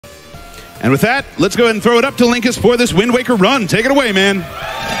And with that, let's go ahead and throw it up to Linkus for this Wind Waker run. Take it away, man.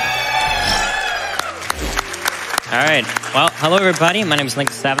 All right. Well, hello, everybody. My name is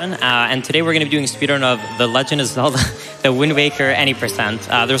Linkus7, and today we're going to be doing a speedrun of The Legend of Zelda, the Wind Waker any percent.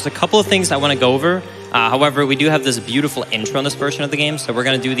 There's a couple of things I want to go over. However, we do have this beautiful intro in this version of the game, so we're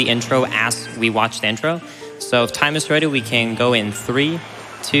going to do the intro as we watch the intro. So if time is ready, we can go in 3,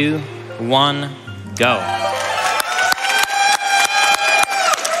 2, 1, go.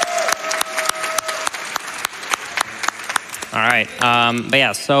 All right, but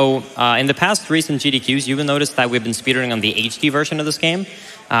yeah, so in the past recent GDQs, you will notice that we've been speedrunning on the HD version of this game.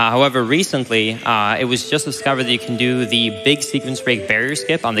 However, recently, it was just discovered that you can do the big sequence break barrier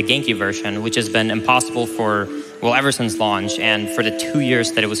skip on the GameCube version, which has been impossible for, well, ever since launch, and for the 2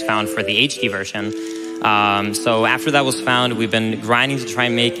 years that it was found for the HD version. So after that was found, we've been grinding to try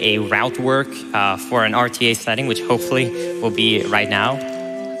and make a route work for an RTA setting, which hopefully will be right now.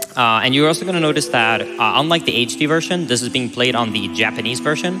 And you're also going to notice that, unlike the HD version, this is being played on the Japanese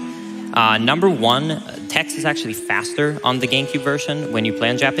version. Number one, text is actually faster on the GameCube version when you play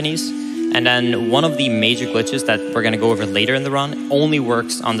on Japanese. And then one of the major glitches that we're going to go over later in the run only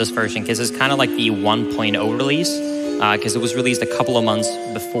works on this version because it's kind of like the 1.0 release, because it was released a couple of months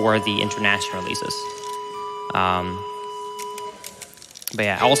before the international releases. But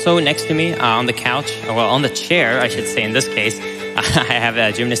yeah, also next to me on the couch, well, on the chair, I should say in this case, I have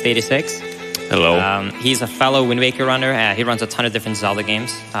Gymnast86. Hello. He's a fellow Wind Waker runner. He runs a ton of different Zelda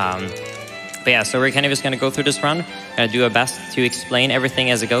games. But yeah, so we're kind of just going to go through this run. Going to do our best to explain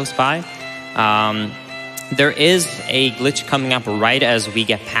everything as it goes by. There is a glitch coming up right as we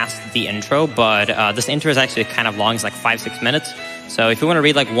get past the intro, but this intro is actually kind of long. It's like 5-6 minutes. So if you want to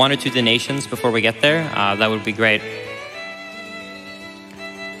read like 1 or 2 donations before we get there, that would be great.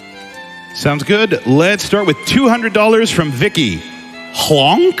 Sounds good. Let's start with $200 from Vicky.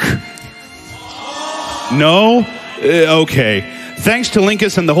 Honk? No? Okay. Thanks to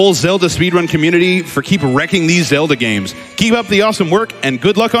Linkus and the whole Zelda speedrun community for keep wrecking these Zelda games. Keep up the awesome work and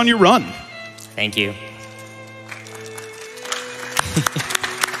good luck on your run. Thank you.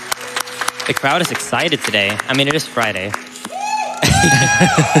 The crowd is excited today. I mean, it is Friday.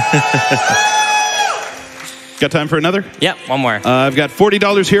 Got time for another? Yeah, one more. I've got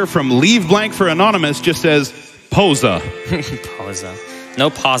 $40 here from Leave Blank for Anonymous. Just says, Posa. Posa. No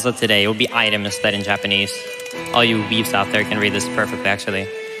pausa today. It will be item instead in Japanese. All you weebs out there can read this perfectly, actually.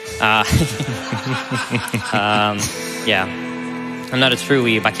 Yeah. I'm not a true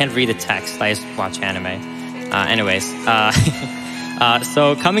weeb. I can't read the text. I just watch anime.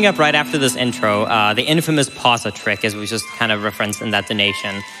 So coming up right after this intro, the infamous pausa trick, as we just kind of referenced in that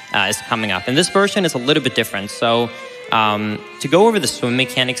donation, is coming up. And this version is a little bit different. So to go over the swim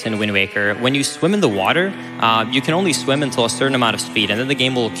mechanics in Wind Waker, when you swim in the water, you can only swim until a certain amount of speed, and then the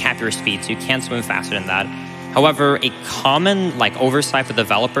game will cap your speed, so you can't swim faster than that. However, a common oversight for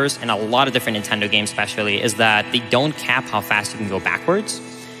developers, and a lot of different Nintendo games especially, is that they don't cap how fast you can go backwards.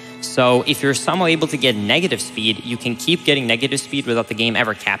 So if you're somehow able to get negative speed, you can keep getting negative speed without the game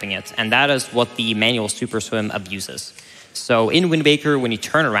ever capping it. And that is what the manual Super Swim abuses. So in Wind Waker, when you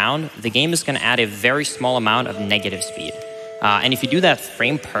turn around, the game is going to add a very small amount of negative speed. And if you do that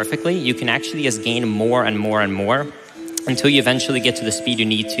frame perfectly, you can actually just gain more and more and more until you eventually get to the speed you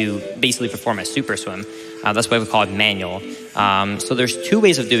need to basically perform a Super Swim. That's why we call it manual. So there's 2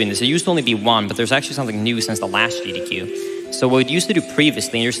 ways of doing this. There used to only be 1, but there's actually something new since the last GDQ. So what we used to do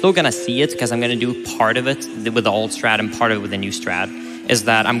previously, and you're still going to see it because I'm going to do part of it with the old strat and part of it with the new strat, is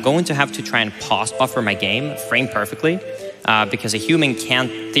that I'm going to have to try and pause buffer my game frame perfectly because a human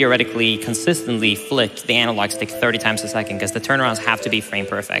can't theoretically consistently flick the analog stick 30 times a second because the turnarounds have to be frame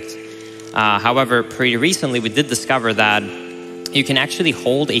perfect. However, pretty recently we did discover that you can actually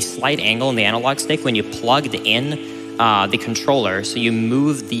hold a slight angle in the analog stick when you plugged in the controller, so you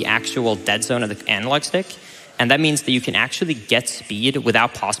move the actual dead zone of the analog stick. And that means that you can actually get speed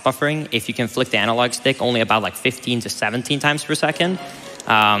without pause buffering if you can flick the analog stick only about 15 to 17 times per second.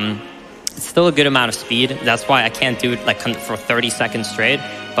 It's still a good amount of speed. That's why I can't do it for 30 seconds straight.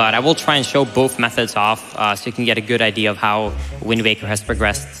 But I will try and show both methods off so you can get a good idea of how Wind Waker has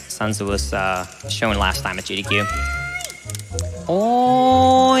progressed since it was shown last time at GDQ.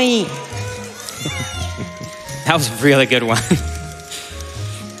 Oi! That was a really good one.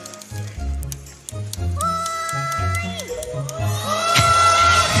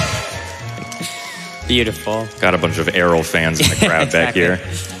 Beautiful. Got a bunch of Arrow fans in the crowd back here.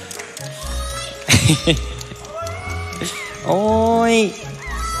 Oi!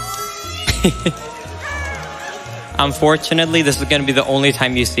 Unfortunately, this is going to be the only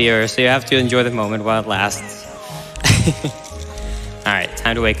time you see her, so you have to enjoy the moment while it lasts. All right,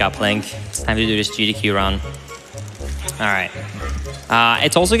 time to wake up, Link. It's time to do this GDQ run. All right.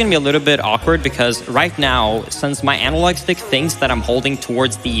 It's also going to be a little bit awkward because right now, since my analog stick thinks that I'm holding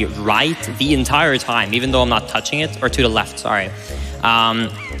towards the right the entire time, even though I'm not touching it, or to the left, sorry.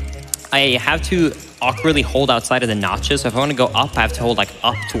 I have to awkwardly hold outside of the notches. So if I want to go up, I have to hold like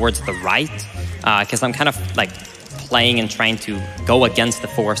up towards the right because I'm kind of like playing and trying to go against the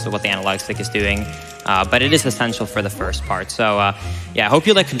force of what the analog stick is doing. But it is essential for the first part. So yeah, I hope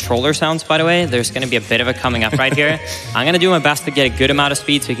you like controller sounds, by the way. There's going to be a bit of it coming up right here. I'm going to do my best to get a good amount of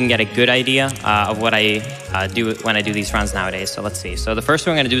speed so you can get a good idea of what I do when I do these runs nowadays. So let's see. So the first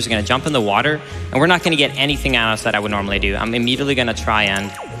thing I'm going to do is I'm going to jump in the water. And we're not going to get anything out of that I would normally do. I'm immediately going to try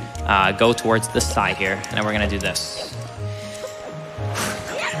and go towards this side here. And then we're going to do this.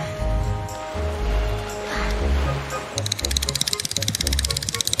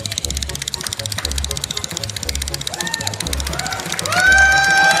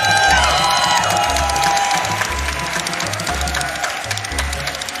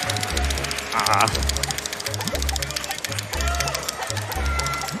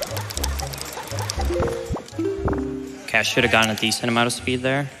 Okay, I should have gotten a decent amount of speed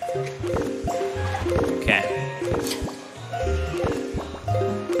there. Okay.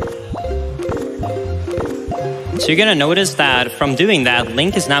 So you're gonna notice that from doing that,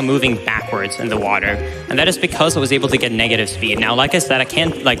 Link is now moving backwards in the water. And that is because I was able to get negative speed. Now, like I said, I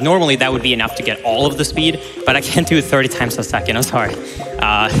can't, like normally that would be enough to get all of the speed, but I can't do it 30 times a second, I'm sorry.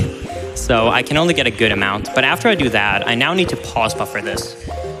 So I can only get a good amount. But after I do that, I now need to pause buffer this.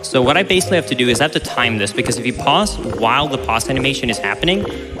 So what I basically have to do is I have to time this, because if you pause while the pause animation is happening,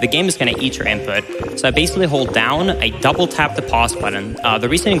 the game is going to eat your input. So I basically hold down, I double tap the pause button. The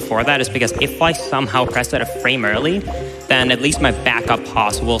reasoning for that is because if I somehow press it a frame early, then at least my backup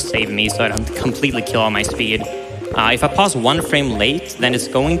pause will save me so I don't completely kill all my speed. If I pause one frame late, then it's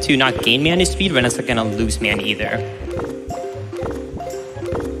going to not gain me any speed, but it's not going to lose me any either.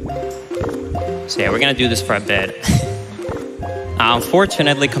 So yeah, we're going to do this for a bit.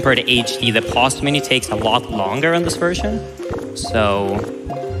 Unfortunately, compared to HD, the pause menu takes a lot longer on this version, so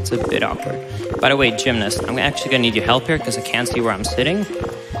it's a bit awkward. By the way, Gymnast, I'm actually going to need your help here because I can't see where I'm sitting.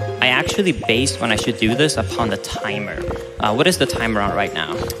 I actually base when I should do this upon the timer. What is the timer on right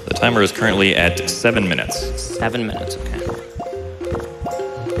now? The timer is currently at 7 minutes. 7 minutes, okay.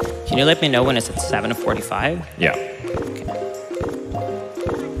 Can you let me know when it's at 7:45? Yeah.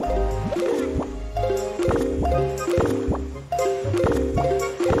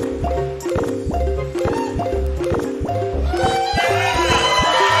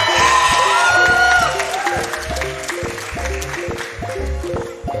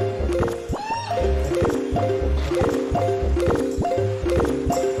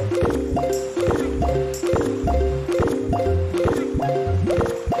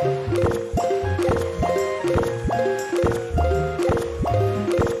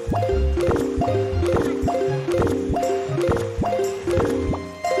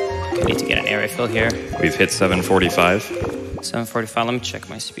 Here. We've hit 7:45. 7:45. Let me check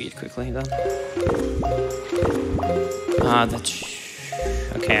my speed quickly then.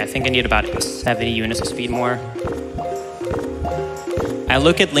 Okay, I think I need about 70 units of speed more. I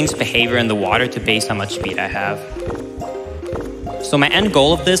look at Link's behavior in the water to base how much speed I have. So my end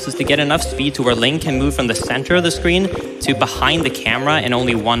goal of this is to get enough speed to where Link can move from the center of the screen to behind the camera in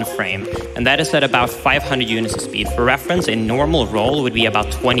only one frame. And that is at about 500 units of speed. For reference, a normal roll would be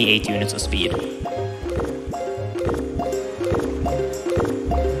about 28 units of speed.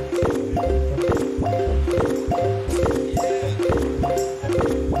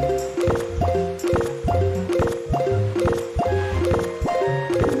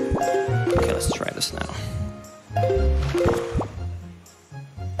 Okay, let's try this now.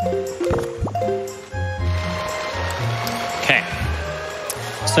 Okay.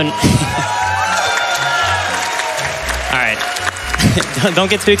 So, all right. Don't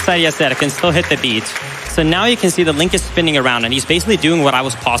get too excited yet. I can still hit the beat. So now you can see the Link is spinning around, and he's basically doing what I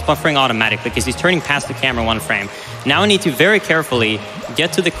was pause buffering automatically because he's turning past the camera one frame. Now I need to very carefully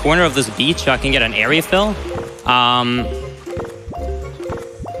get to the corner of this beach so I can get an area fill.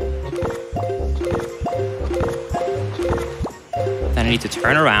 Then I need to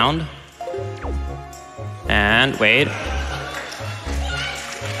turn around and wait.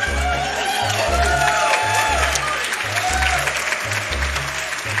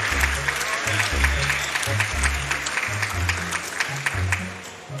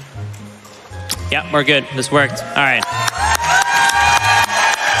 Yeah, we're good. This worked. All right.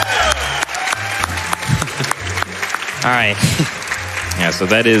 All right. Yeah, so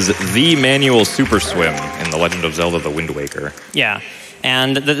that is the manual super swim in The Legend of Zelda: The Wind Waker. Yeah.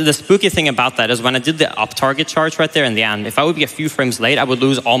 And the spooky thing about that is when I did the up target charge right there in the end, if I would be a few frames late, I would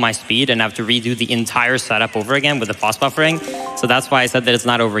lose all my speed and have to redo the entire setup over again with the pause buffering. So that's why I said that it's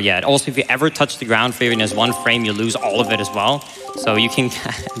not over yet. Also, if you ever touch the ground for even just one frame, you lose all of it as well. So you can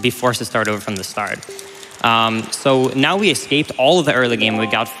be forced to start over from the start. So now we escaped all of the early game we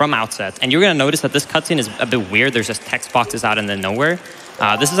got from outset. And you're going to notice that this cutscene is a bit weird. There's just text boxes out in the nowhere.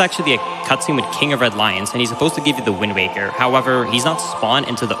 This is actually a cutscene with King of Red Lions, and he's supposed to give you the Wind Waker. However, he's not spawned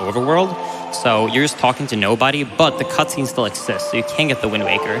into the overworld, so you're just talking to nobody, but the cutscene still exists, so you can get the Wind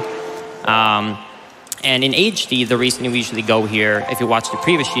Waker. And in HD, the reason we usually go here, if you watch the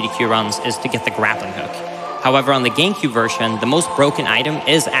previous GDQ runs, is to get the grappling hook. However, on the GameCube version, the most broken item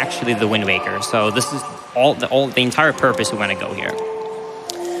is actually the Wind Waker, so this is the entire purpose we want to go here.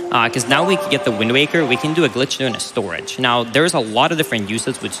 Because now we can get the Wind Waker, we can do a glitch doing a storage. Now, there's a lot of different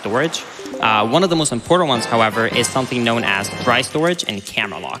uses with storage. One of the most important ones, however, is something known as dry storage and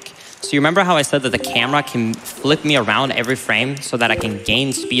camera lock. So you remember how I said that the camera can flip me around every frame so that I can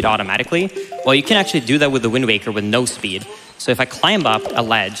gain speed automatically? Well, you can actually do that with the Wind Waker with no speed. So if I climb up a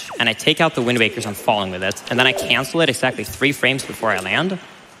ledge and I take out the Wind Waker, so I'm falling with it, and then I cancel it exactly 3 frames before I land,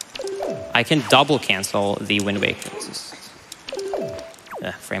 I can double cancel the Wind Waker.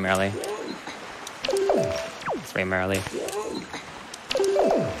 Frame early. Frame early.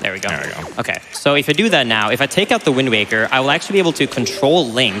 There we go. There we go. Okay, so if I do that now, if I take out the Wind Waker, I will actually be able to control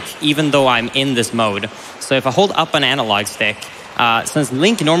Link even though I'm in this mode. So if I hold up an analog stick, since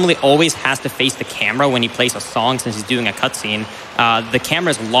Link normally always has to face the camera when he plays a song since he's doing a cutscene, the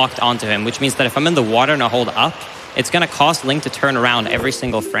camera is locked onto him, which means that if I'm in the water and I hold up, it's going to cause Link to turn around every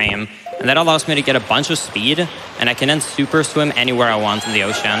single frame. And that allows me to get a bunch of speed, and I can then super swim anywhere I want in the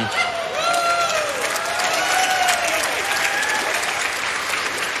ocean.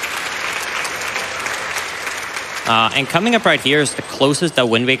 And coming up right here is the closest that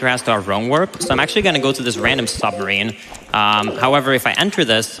Wind Waker has to our Rome Warp. So I'm actually going to go to this random submarine. However, if I enter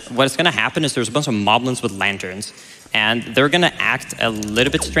this, what's going to happen is there's a bunch of moblins with lanterns. And they're going to act a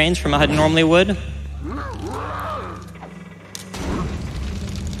little bit strange from how they normally would.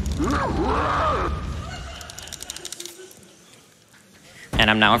 And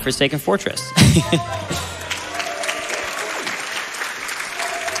I'm now in Forsaken Fortress.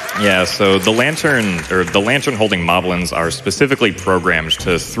 Yeah, so the lantern holding moblins are specifically programmed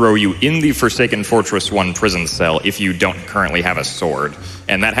to throw you in the Forsaken Fortress 1 prison cell if you don't currently have a sword.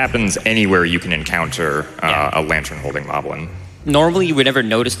 And that happens anywhere you can encounter a lantern holding moblin. Normally, you would never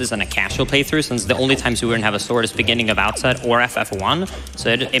notice this in a casual playthrough, since the only times you wouldn't have a sword is beginning of Outset or FF1, so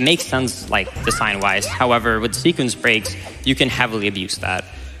it makes sense, like, design-wise. However, with sequence breaks, you can heavily abuse that.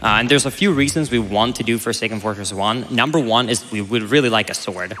 And there's a few reasons we want to do Forsaken Fortress 1. Number 1 is we would really like a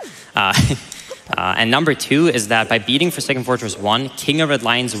sword. And number 2 is that by beating Forsaken Fortress 1, King of Red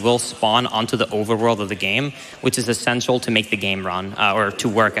Lions will spawn onto the overworld of the game, which is essential to make the game run, or to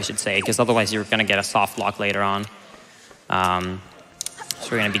work, I should say, because otherwise you're going to get a soft lock later on. So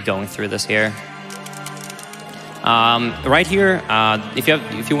we're going to be going through this here. Right here,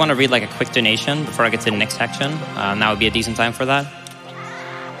 if you want to read like a quick donation before I get to the next section, now would be a decent time for that.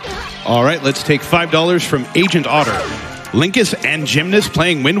 All right, let's take $5 from Agent Otter. Linkus and Gymnast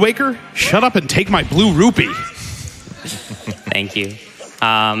playing Wind Waker? Shut up and take my blue rupee. Thank you.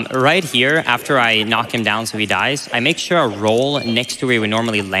 Right here, after I knock him down so he dies, I make sure I roll next to where we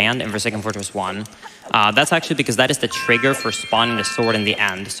normally land in Forsaken Fortress 1. That's actually because that is the trigger for spawning the sword in the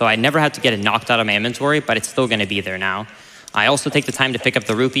end. So I never had to get it knocked out of my inventory, but it's still going to be there now. I also take the time to pick up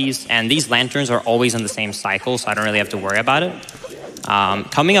the rupees, and these lanterns are always in the same cycle, so I don't really have to worry about it.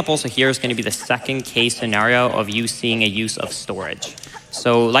 Coming up also here is going to be the second case scenario of you seeing a use of storage.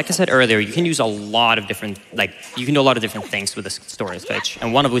 So like I said earlier, you can use a lot of different, you can do a lot of different things with this storage glitch,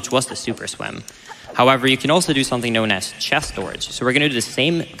 and one of which was the super swim. However, you can also do something known as chest storage. So we're going to do the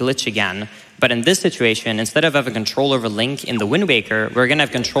same glitch again, but in this situation, instead of having control over Link in the Wind Waker, we're going to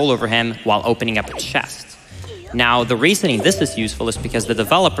have control over him while opening up a chest. Now, the reasoning this is useful is because the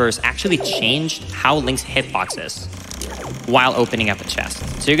developers actually changed how Link's hitbox is while opening up a chest.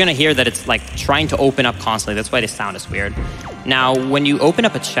 So you're going to hear that it's like trying to open up constantly. That's why the sound is weird. Now, when you open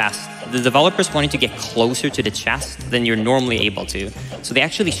up a chest, the developers wanted to get closer to the chest than you're normally able to. So they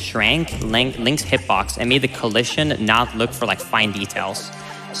actually shrank Link's hitbox and made the collision not look for like fine details.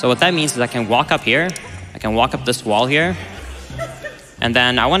 So what that means is I can walk up here, I can walk up this wall here, and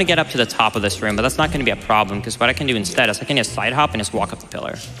then I want to get up to the top of this room, but that's not going to be a problem because what I can do instead is I can just side hop and just walk up the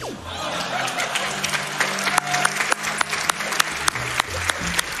pillar.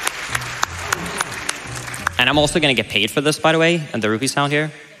 And I'm also going to get paid for this, by the way, and the rupee sound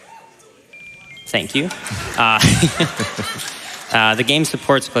here. Thank you. The game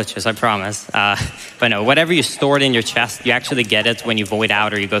supports glitches, I promise. But no, whatever you stored in your chest, you actually get it when you void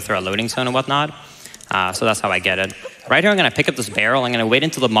out or you go through a loading zone and whatnot. So that's how I get it. Right here, I'm going to pick up this barrel. I'm going to wait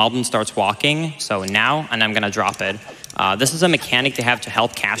until the moblin starts walking. So now, and I'm going to drop it. This is a mechanic they have to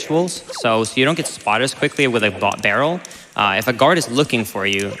help casuals. So you don't get spotted as quickly with a barrel. If a guard is looking for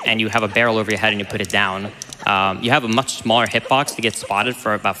you and you have a barrel over your head and you put it down, you have a much smaller hitbox to get spotted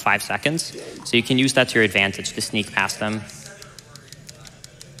for about 5 seconds. So you can use that to your advantage to sneak past them.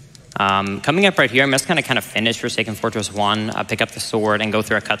 Coming up right here, I'm just going to kind of finish Forsaken Fortress 1, pick up the sword, and go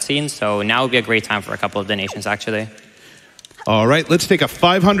through a cutscene. So now would be a great time for a couple of donations, actually. All right, let's take a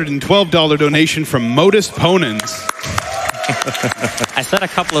 $512 donation from Modus Ponens. I said a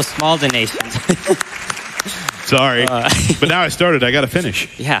couple of small donations. Sorry, but now I started. I got to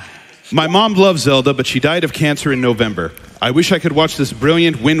finish. Yeah. My mom loves Zelda, but she died of cancer in November. I wish I could watch this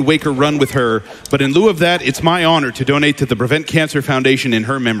brilliant Wind Waker run with her, but in lieu of that, it's my honor to donate to the Prevent Cancer Foundation in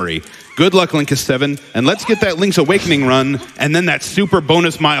her memory. Good luck, Linkus7, and let's get that Link's Awakening run, and then that super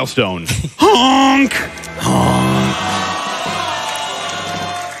bonus milestone. Honk!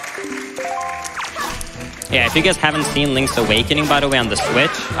 Yeah, if you guys haven't seen Link's Awakening, by the way, on the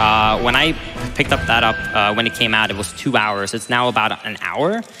Switch, when I picked up that up when it came out, it was 2 hours. It's now about an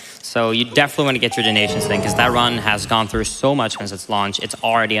hour. So you definitely want to get your donations in, because that run has gone through so much since its launch. It's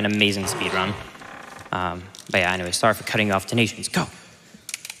already an amazing speed run. But yeah, anyway, sorry for cutting you off. Donations, go.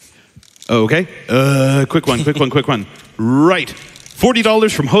 Okay, quick one. Right,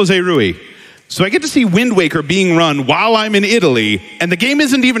 $40 from Jose Rui. So I get to see Wind Waker being run while I'm in Italy, and the game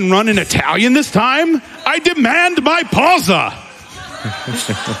isn't even run in Italian this time? I demand my pausa!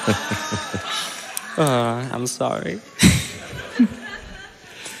 I'm sorry.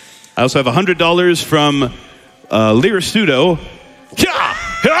 I also have $100 from Lirasudo.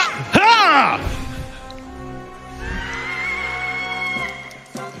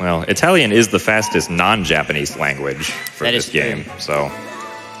 Well, Italian is the fastest non-Japanese language for this game, so...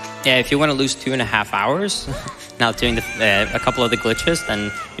 Yeah, if you want to lose 2.5 hours, not doing a couple of the glitches,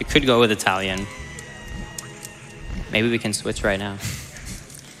 then you could go with Italian. Maybe we can switch right now.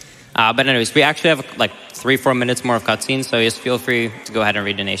 But anyways, we actually have like 3-4 minutes more of cutscenes, so just feel free to go ahead and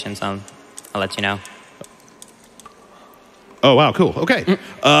read donations. I'll let you know. Oh, wow, cool. Okay.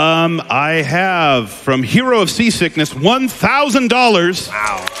 I have from Hero of Seasickness $1,000.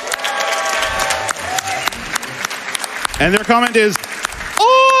 Wow. And their comment is,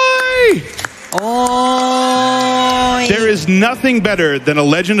 "Oi! Oi! There is nothing better than a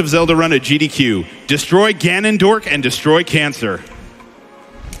Legend of Zelda run at GDQ. Destroy Ganondorf and destroy cancer."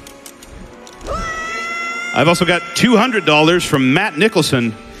 I've also got $200 from Matt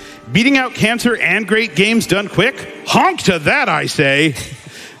Nicholson. "Beating out cancer and great games done quick? Honk to that, I say.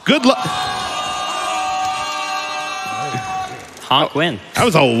 Good luck." Honk win. That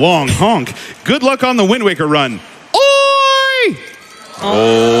was a long honk. "Good luck on the Wind Waker run." Oi!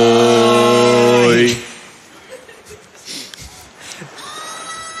 Oi!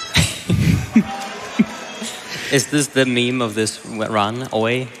 Is this the meme of this run?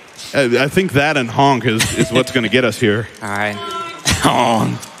 Oi? I think that and honk is what's going to get us here. All right.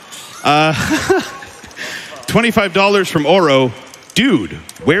 Honk. $25 from Oro. "Dude,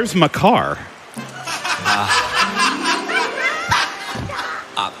 where's my car?"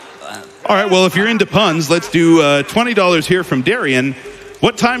 All right, well, if you're into puns, let's do $20 here from Darian.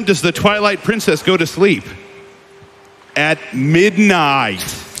 "What time does the Twilight Princess go to sleep?" "At midnight."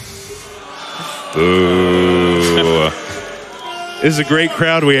 Ooh. This is a great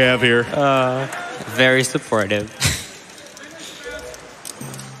crowd we have here. Very supportive.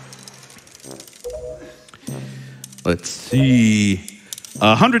 Let's see.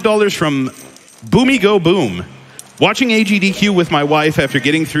 $100 from Boomy Go Boom. "Watching AGDQ with my wife after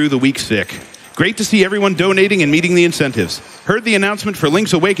getting through the week sick. Great to see everyone donating and meeting the incentives. Heard the announcement for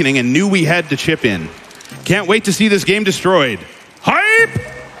Link's Awakening and knew we had to chip in. Can't wait to see this game destroyed. Hype!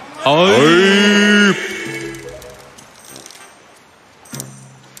 Hype!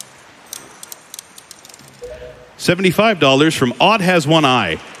 $75 from Odd Has One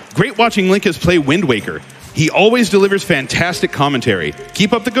Eye. "Great watching Linkus play Wind Waker. He always delivers fantastic commentary.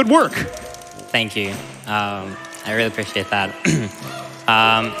 Keep up the good work." Thank you. I really appreciate that.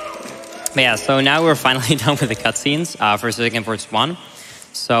 But yeah, so now we're finally done with the cutscenes for Forsaken Fortress 1.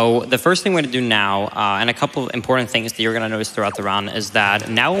 So the first thing we're going to do now, and a couple of important things that you're going to notice throughout the run, is that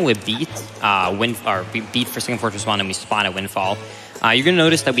now when we beat Forsaken Fortress 1 and we spawn at Windfall, you're going to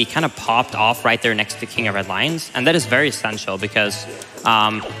notice that we kind of popped off right there next to King of Red Lions. And that is very essential because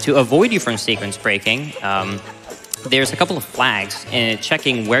to avoid you from sequence breaking, there's a couple of flags in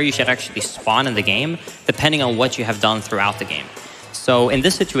checking where you should actually spawn in the game, depending on what you have done throughout the game. So in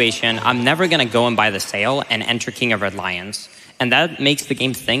this situation, I'm never going to go and buy the sale and enter King of Red Lions. And that makes the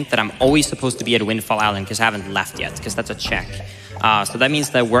game think that I'm always supposed to be at Windfall Island because I haven't left yet, because that's a check. So that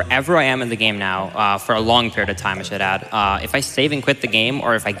means that wherever I am in the game now, for a long period of time, I should add, if I save and quit the game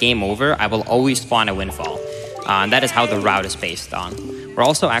or if I game over, I will always spawn at Windfall. And that is how the route is based on. We're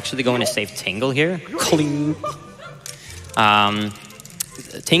also actually going to save Tingle here.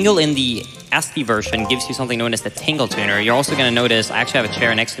 Tingle in the SD version gives you something known as the Tingle Tuner. You're also going to notice I actually have a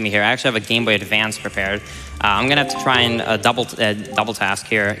chair next to me here. I actually have a Game Boy Advance prepared. I'm going to have to try and double task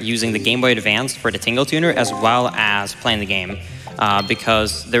here using the Game Boy Advance for the Tingle Tuner as well as playing the game.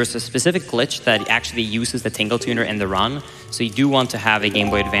 Because there's a specific glitch that actually uses the Tingle Tuner in the run. So you do want to have a Game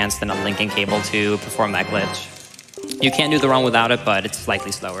Boy Advance and a linking cable to perform that glitch. You can't do the run without it, but it's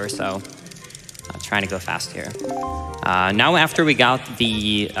slightly slower, so trying to go fast here. Now after we got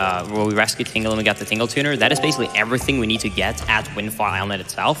the, well, we rescued Tingle and we got the Tingle Tuner, that is basically everything we need to get at Windfall Island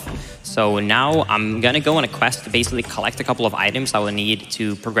itself. So now I'm going to go on a quest to basically collect a couple of items I will need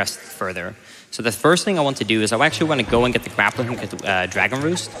to progress further. So the first thing I want to do is I actually want to go and get the grappling hook at Dragon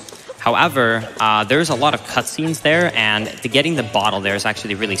Roost. However, there's a lot of cutscenes there, and getting the bottle there is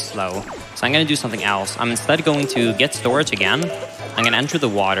actually really slow. So I'm going to do something else. I'm instead going to get storage again. I'm going to enter the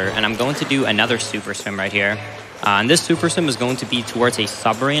water, and I'm going to do another super swim right here. And this super swim is going to be towards a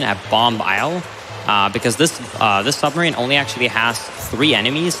submarine at Bomb Isle, because this submarine only actually has 3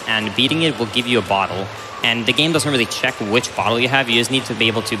 enemies, and beating it will give you a bottle. And the game doesn't really check which bottle you have. You just need to be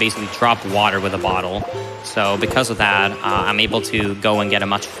able to basically drop water with a bottle. So because of that, I'm able to go and get a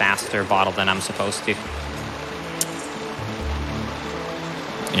much faster bottle than I'm supposed to.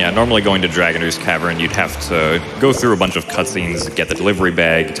 Yeah, normally going to Dragon Roost Cavern, you'd have to go through a bunch of cutscenes, get the delivery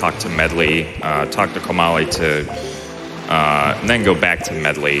bag, talk to Medley, talk to Komali and then go back to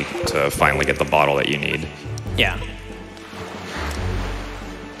Medley to finally get the bottle that you need. Yeah.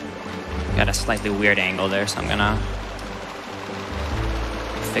 Got a slightly weird angle there, so I'm gonna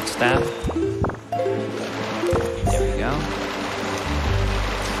fix that. There we go.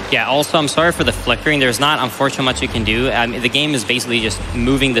 Yeah, also, I'm sorry for the flickering. There's not, unfortunately, much you can do. The game is basically just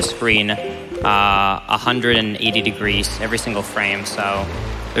moving the screen 180 degrees every single frame, so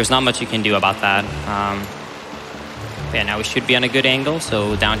there's not much you can do about that. Yeah, now we should be on a good angle,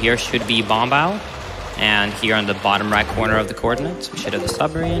 so down here should be Bomb Isle, and here on the bottom right corner of the coordinates, we should have the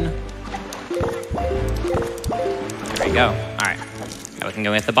submarine. There we go. All right. Now we can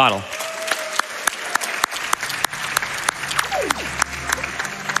go get the bottle.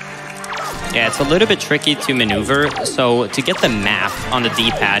 Yeah, it's a little bit tricky to maneuver. So to get the map on the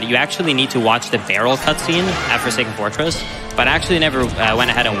D-pad, you actually need to watch the barrel cutscene at Forsaken Fortress. But I actually never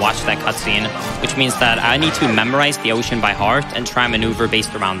went ahead and watched that cutscene, which means that I need to memorize the ocean by heart and try and maneuver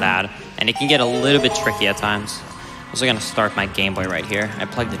based around that. And it can get a little bit tricky at times. I'm also going to start my Game Boy right here. I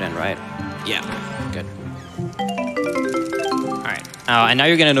plugged it in, right? Yeah, good. And now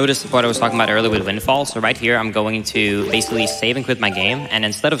you're going to notice what I was talking about earlier with Windfall. So right here, I'm going to basically save and quit my game. And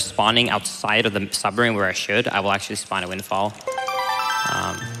instead of spawning outside of the submarine where I should, I will actually spawn at Windfall.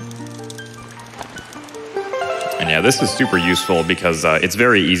 And yeah, this is super useful because it's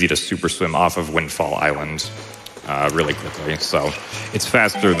very easy to super swim off of Windfall Island really quickly. So it's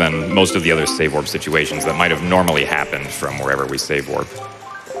faster than most of the other save warp situations that might have normally happened from wherever we save warp.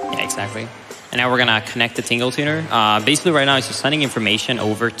 Yeah, exactly. And now we're going to connect the Tingle Tuner. Basically, right now, it's just sending information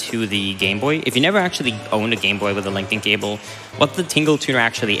over to the Game Boy. If you never actually owned a Game Boy with a linking cable, what the Tingle Tuner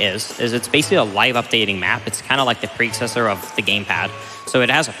actually is it's basically a live updating map. It's kind of like the predecessor of the gamepad. So it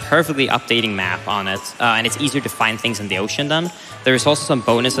has a perfectly updating map on it, and it's easier to find things in the ocean then. There's also some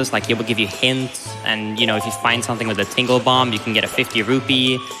bonuses, like it will give you hints, and if you find something with a Tingle Bomb, you can get a 50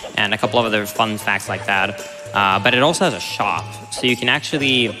 rupee, and a couple of other fun facts like that. But it also has a shop, so you can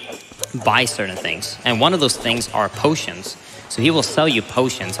actually buy certain things, and one of those things are potions. So he will sell you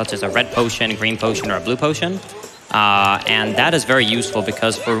potions such as a red potion, a green potion, or a blue potion, and that is very useful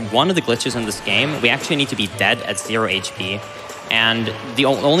because for one of the glitches in this game, we actually need to be dead at 0 HP, and the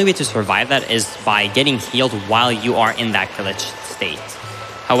only way to survive that is by getting healed while you are in that glitch state.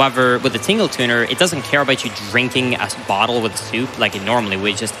 However, with the Tingle Tuner, it doesn't care about you drinking a bottle with soup like it normally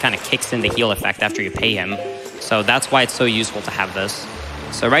would. It just kind of kicks in the heal effect after you pay him. So that's why it's so useful to have this.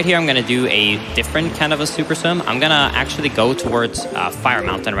 So right here, I'm going to do a different kind of a super swim. I'm going to actually go towards Fire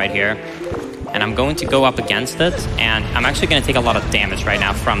Mountain right here. And I'm going to go up against it. And I'm actually going to take a lot of damage right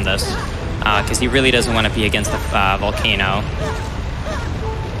now from this. Because he really doesn't want to be against the volcano.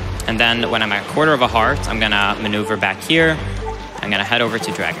 And then when I'm at 1/4 of a heart, I'm going to maneuver back here. I'm going to head over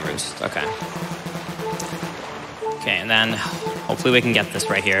to Dragon Roost. Okay. Okay, and then hopefully we can get this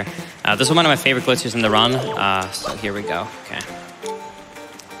right here. This is one of my favorite glitches in the run. So here we go. Okay.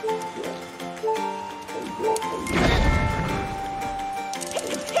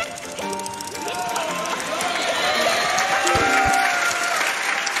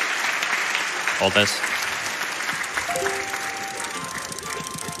 Hold this.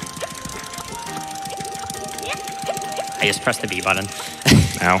 I just pressed the B button.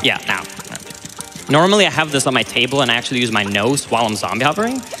 Ow. Yeah, now. Normally I have this on my table and I actually use my nose while I'm zombie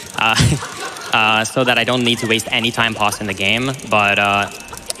hovering so that I don't need to waste any time pausing the game. But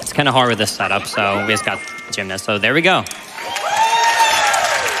it's kind of hard with this setup, so we just got Gymnast. So there we go.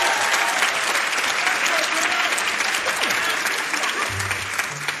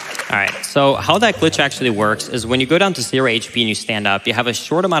 All right, so how that glitch actually works is when you go down to 0 HP and you stand up, you have a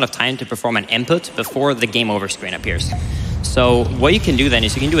short amount of time to perform an input before the game over screen appears. So what you can do then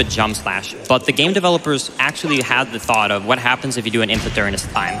is you can do a jump slash, but the game developers actually had the thought of what happens if you do an input during this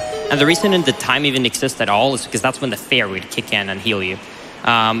time. And the reason the time even exists at all is because that's when the fair would kick in and heal you.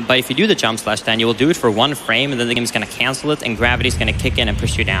 But if you do the jump slash, then you will do it for 1 frame and then the game's gonna cancel it and gravity's gonna kick in and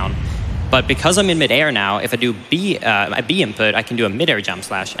push you down. But because I'm in midair now, if I do a B input, I can do a midair jump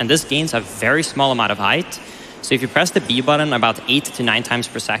slash. And this gains a very small amount of height. So if you press the B button about 8 to 9 times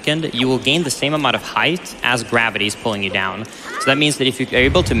per second, you will gain the same amount of height as gravity is pulling you down. So that means that if you're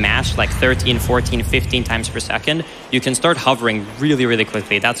able to mash like 13, 14, 15 times per second, you can start hovering really, really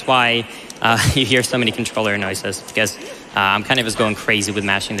quickly. That's why you hear so many controller noises, because I'm kind of just going crazy with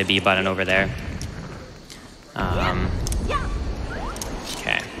mashing the B button over there.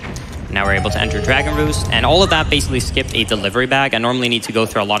 Okay. Now we're able to enter Dragon Roost, and all of that basically skipped a delivery bag. I normally need to go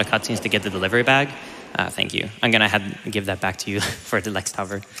through a lot of cutscenes to get the delivery bag. Thank you. I'm going to give that back to you for the next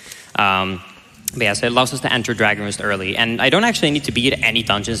hover. But yeah, so it allows us to enter Dragon Roost early. And I don't actually need to beat any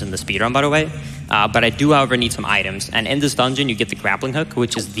dungeons in the speedrun, by the way. But I do, however, need some items. And in this dungeon, you get the grappling hook,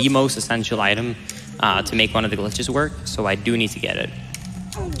 which is the most essential item to make one of the glitches work. So I do need to get it.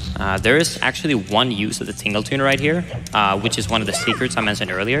 There is actually one use of the Tingle Tuner right here, which is one of the secrets I mentioned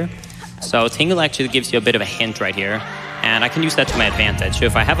earlier. So Tingle actually gives you a bit of a hint right here, and I can use that to my advantage. So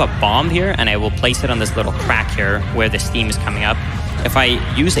if I have a bomb here and I will place it on this little crack here where the steam is coming up, if I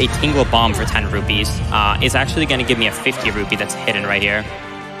use a Tingle bomb for 10 rupees, it's actually going to give me a 50 rupee that's hidden right here.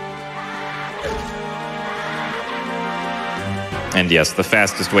 And yes, the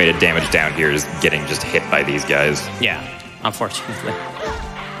fastest way to damage down here is getting just hit by these guys. Yeah, unfortunately.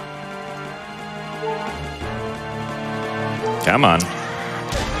 Come on.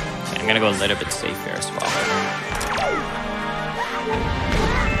 I'm going to go a little bit safe here as well.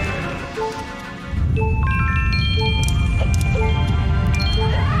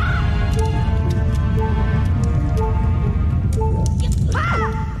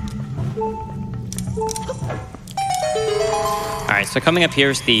 All right, so coming up here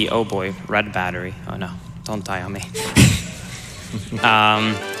is the, oh boy, red battery. Oh no, don't die on me.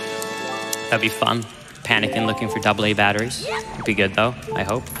 That'd be fun. Panicking looking for AA batteries. It'd be good though, I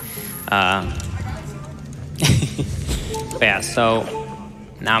hope. But yeah, so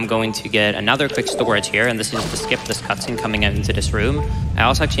now I'm going to get another quick storage here, and this is to skip this cutscene coming into this room. I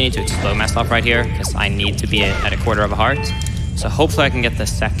also actually need to explode myself right here because I need to be at a 1/4 of a heart. So hopefully I can get the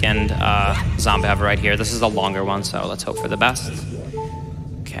second zombie hover right here. This is a longer one, so let's hope for the best.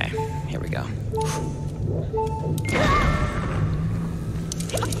 Okay, here we go.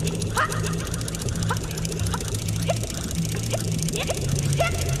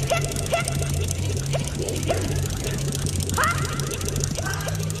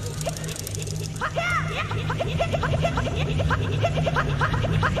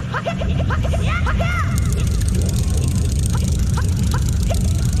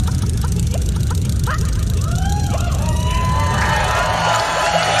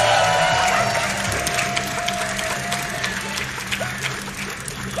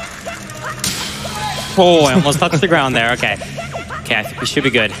 Oh, I almost touched the ground there. Okay. Okay, I think we should be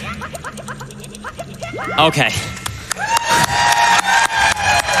good. Okay.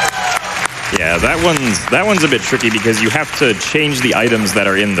 Yeah, that one's a bit tricky because you have to change the items that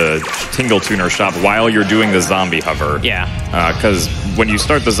are in the Tingle Tuner shop while you're doing the zombie hover. Yeah. Because when you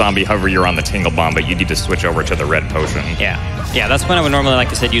start the zombie hover, you're on the Tingle Bomb, but you need to switch over to the red potion. Yeah. Yeah, that's when I would normally, like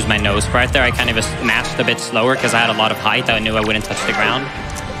I said, use my nose. Right there, I kind of just mashed a bit slower because I had a lot of height. I knew I wouldn't touch the ground,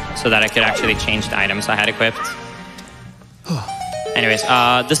 so that I could actually change the items I had equipped. Anyways,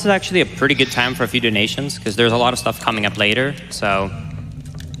 this is actually a pretty good time for a few donations because there's a lot of stuff coming up later, so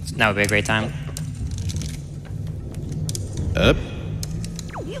that would be a great time. Up.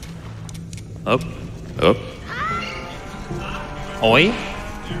 Up. Oh. Oi.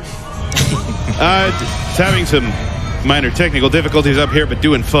 Having some minor technical difficulties up here, but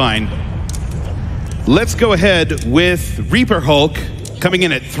doing fine. Let's go ahead with Reaper Hulk coming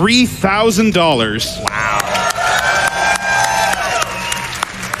in at $3,000. Wow.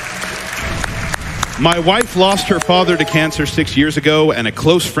 My wife lost her father to cancer 6 years ago, and a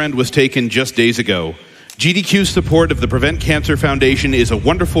close friend was taken just days ago. GDQ's support of the Prevent Cancer Foundation is a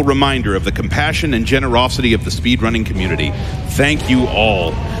wonderful reminder of the compassion and generosity of the speedrunning community. Thank you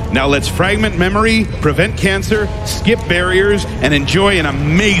all. Now let's fragment memory, prevent cancer, skip barriers, and enjoy an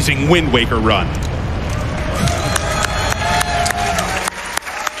amazing Wind Waker run.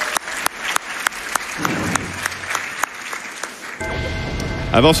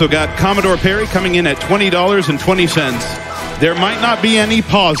 I've also got Commodore Perry coming in at $20.20. There might not be any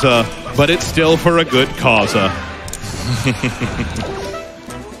pausa, but it's still for a good causa.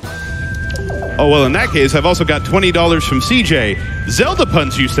 Oh, well, in that case, I've also got $20 from CJ. Zelda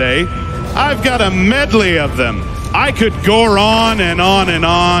puns, you say? I've got a medley of them. I could go on and on and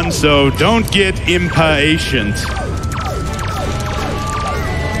on, so don't get impatient.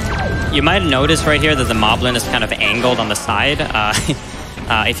 You might notice right here that the moblin is kind of angled on the side.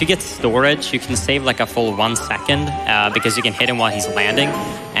 If you get storage, you can save like a full 1 second because you can hit him while he's landing.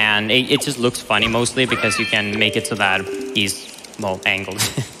 And it just looks funny mostly because you can make it so that he's, well, angled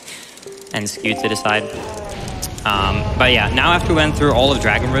and skewed to the side. But yeah, now after we went through all of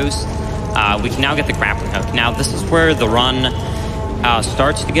Dragon Roost, we can now get the grappling hook. Now this is where the run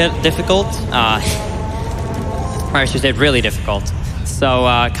starts to get difficult. Or I should say really difficult. So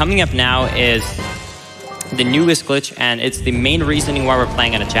coming up now is the newest glitch, and it's the main reasoning why we're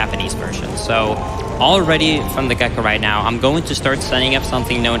playing on a Japanese version. So already from the get-go right now, I'm going to start setting up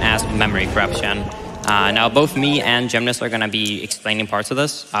something known as memory corruption. Now both me and Gymnast are going to be explaining parts of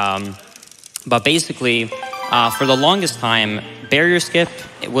this. But basically, for the longest time, barrier skip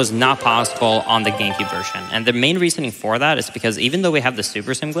was not possible on the GameCube version. And the main reasoning for that is because even though we have the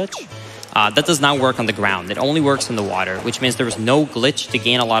Super Sim glitch, that does not work on the ground. It only works in the water, which means there was no glitch to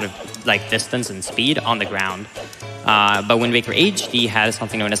gain a lot of like distance and speed on the ground. But Wind Waker HD has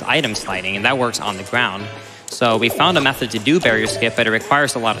something known as item sliding, and that works on the ground. So we found a method to do barrier skip, but it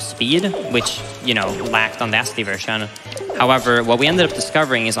requires a lot of speed, which, you know, lacked on the SD version. However, what we ended up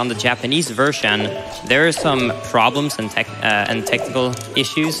discovering is on the Japanese version, there are some problems and technical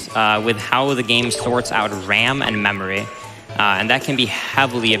issues with how the game sorts out RAM and memory. And that can be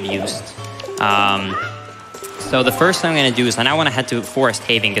heavily abused. So the first thing I'm going to do is I now want to head to Forest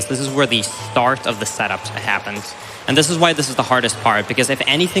Haven, because this is where the start of the setup happens. And this is why this is the hardest part, because if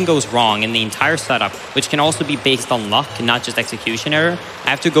anything goes wrong in the entire setup, which can also be based on luck, not just execution error, I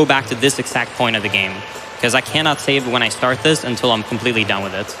have to go back to this exact point of the game, because I cannot save when I start this until I'm completely done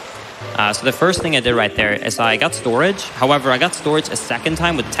with it. So the first thing I did right there is I got storage. However, I got storage a second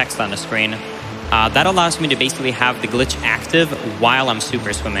time with text on the screen. That allows me to basically have the glitch active while I'm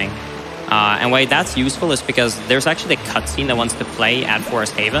super swimming. And why that's useful is because there's actually a cutscene that wants to play at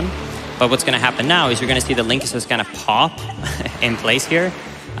Forest Haven. But what's going to happen now is you're going to see the Linkus is going to pop in place here.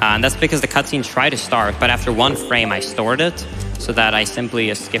 And that's because the cutscene tried to start, but after 1 frame I stored it so that I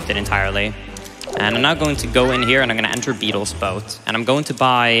simply skipped it entirely. And I'm now going to go in here and I'm going to enter Beetle's boat. And I'm going to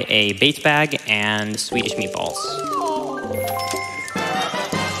buy a bait bag and Swedish meatballs.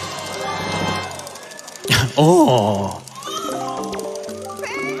 Oh!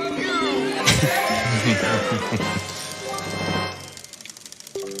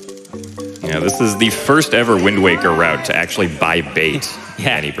 Yeah, this is the first ever Wind Waker route to actually buy bait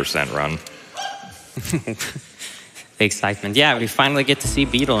any percent run. The excitement. Yeah, we finally get to see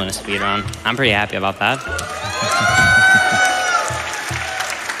Beetle in a speedrun. I'm pretty happy about that.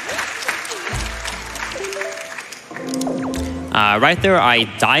 Right there, I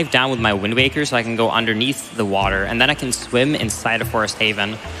dive down with my Wind Waker so I can go underneath the water, and then I can swim inside of Forest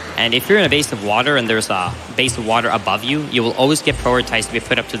Haven. And if you're in a base of water and there's a base of water above you, you will always get prioritized to be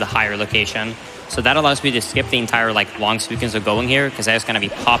put up to the higher location. So that allows me to skip the entire long sequence of going here, because I just going to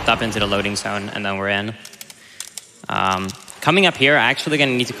be popped up into the loading zone, and then we're in. Coming up here, I'm actually going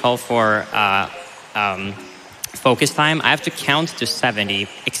to need to call for focus time. I have to count to 70,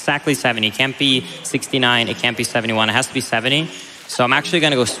 exactly 70. It can't be 69, it can't be 71, it has to be 70. So I'm actually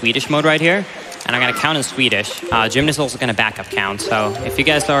going to go Swedish mode right here, and I'm going to count in Swedish. Jim is also going to backup count. So if you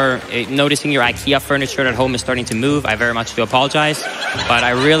guys are noticing your IKEA furniture at home is starting to move, I very much do apologize, but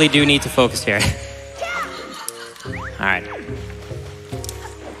I really do need to focus here. All right.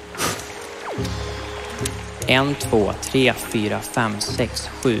 1, 2, 3, 4, 5, 6,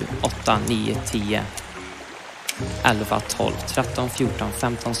 7, 8, 9, 10. 11, 12, 13, 14,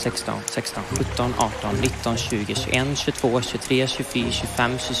 15, 16, 16, 17, 18, 19, 20, 21, 22, 23, 24,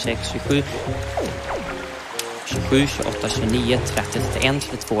 25, 26, 27, 27, 28, 29, 30,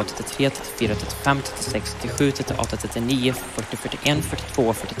 31, 32, 33, 34, 35, 36, 37, 38, 39, 40, 41,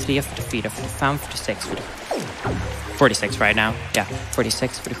 42, 43, 44, 45, 46, 46 right now. Yeah,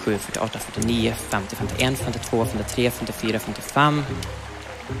 46, 47, 48, 49, 50, 51, 52, 53, 54, 55,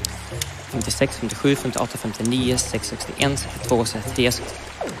 56, 57, 58, 59, 60, 61, 62,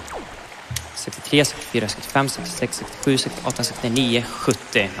 63, 63, 64, 65, 66, 67, 68, 69,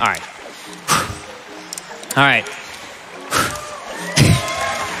 70. All right. All right.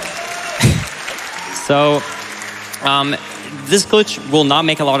 So, this glitch will not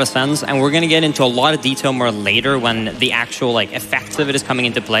make a lot of sense, and we're going to get into a lot of detail more later when the actual effects of it is coming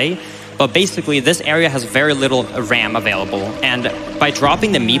into play. But basically, this area has very little RAM available, and by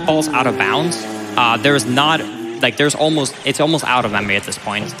dropping the meatballs out of bounds, it's almost out of memory at this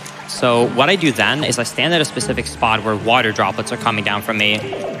point. So what I do then is I stand at a specific spot where water droplets are coming down from me,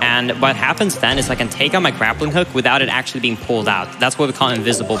 and what happens then is I can take out my grappling hook without it actually being pulled out. That's what we call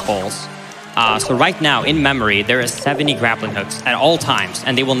invisible pulls. So right now, in memory, there is 70 grappling hooks at all times,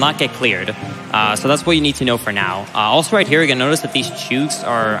 and they will not get cleared. So that's what you need to know for now. Also right here, you're going to notice that these chews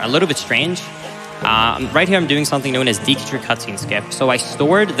are a little bit strange. Right here, I'm doing something known as DQ cutscene skip. So I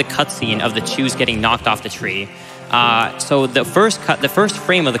stored the cutscene of the chews getting knocked off the tree. So the first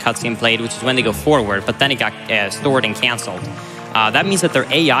frame of the cutscene played, which is when they go forward, but then it got stored and canceled. That means that their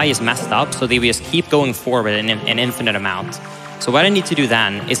AI is messed up, so they just keep going forward in an infinite amount. So what I need to do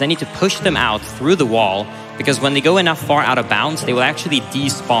then is I need to push them out through the wall, because when they go enough far out of bounds, they will actually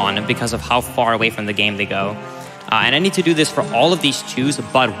despawn because of how far away from the game they go. And I need to do this for all of these chews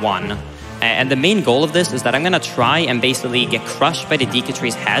but one. And the main goal of this is that I'm going to try and basically get crushed by the DQ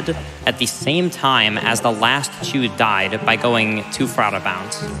tree's head at the same time as the last chew died by going too far out of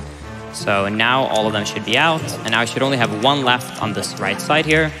bounds. So now all of them should be out, and now I should only have one left on this right side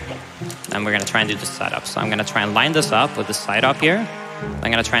here. And we're going to try and do the setup. So I'm going to try and line this up with the side hop here.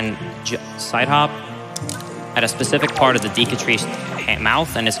 I'm going to try and side hop at a specific part of the DQ tree's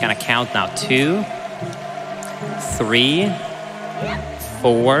mouth, and it's going to count now 2, 3,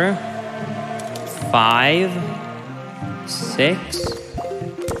 4, 5, 6.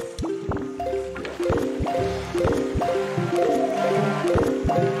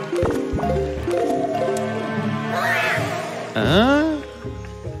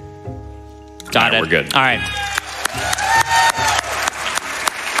 Got it. We're good. All right.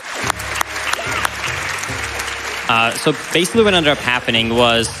 So basically what ended up happening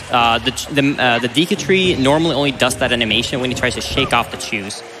was the DQ tree normally only does that animation when he tries to shake off the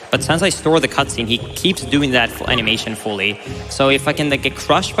chews. But since I store the cutscene, he keeps doing that animation fully. So if I can get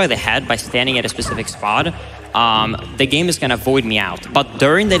crushed by the head by standing at a specific spot, the game is going to void me out. But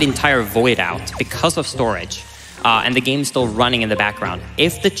during that entire void out, because of storage, and the game's still running in the background,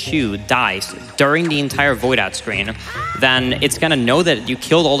 if the chew dies during the entire void out screen, then it's going to know that you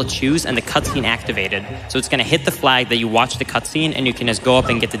killed all the chews and the cutscene activated. So it's going to hit the flag that you watched the cutscene, and you can just go up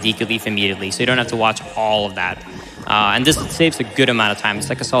and get the DQ leaf immediately. So you don't have to watch all of that. And this saves a good amount of time. It's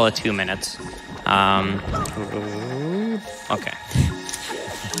like a solid 2 minutes. Okay.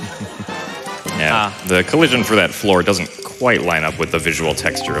 Yeah, the collision for that floor doesn't quite line up with the visual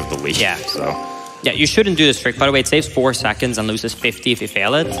texture of the leaf. Yeah. So. Yeah, you shouldn't do this trick. By the way, it saves 4 seconds and loses 50 if you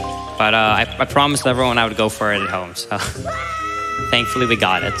fail it. But I promised everyone I would go for it at home. So thankfully, we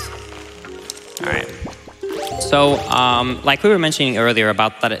got it. All right. So like we were mentioning earlier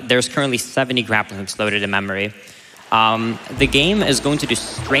about that, there's currently 70 grappling hooks loaded in memory. The game is going to do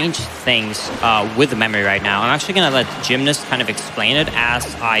strange things with the memory right now. I'm actually going to let Gymnast kind of explain it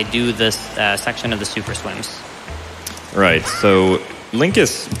as I do this section of the Super Swims. Right, so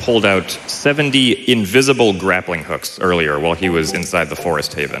Linkus pulled out 70 invisible grappling hooks earlier while he was inside the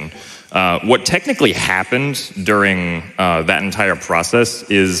Forest Haven. What technically happened during that entire process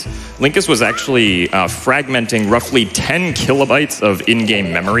is Linkus was actually fragmenting roughly 10 kilobytes of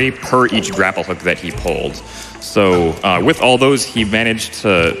in-game memory per each grapple hook that he pulled. So with all those, he managed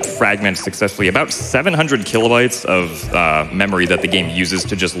to fragment successfully about 700 kilobytes of memory that the game uses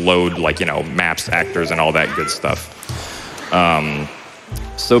to just load, like, maps, actors, and all that good stuff.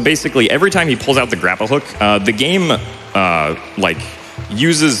 So basically, every time he pulls out the grapple hook, the game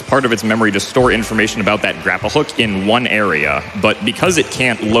uses part of its memory to store information about that grapple hook in one area, but because it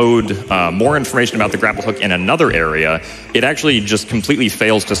can't load more information about the grapple hook in another area, it actually just completely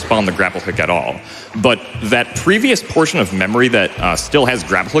fails to spawn the grapple hook at all. But that previous portion of memory that still has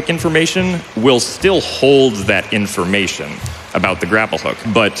grapple hook information will still hold that information about the grapple hook,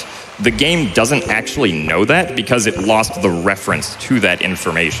 but the game doesn't actually know that because it lost the reference to that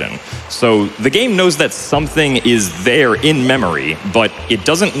information. So the game knows that something is there in memory, but it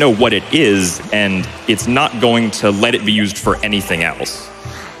doesn't know what it is, and it's not going to let it be used for anything else,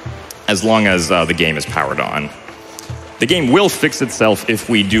 as long as the game is powered on. The game will fix itself if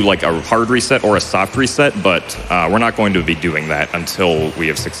we do like a hard reset or a soft reset, but we're not going to be doing that until we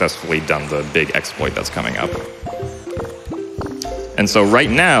have successfully done the big exploit that's coming up. And so right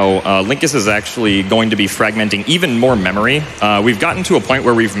now, Linkus is actually going to be fragmenting even more memory. We've gotten to a point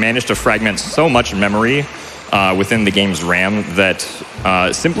where we've managed to fragment so much memory within the game's RAM that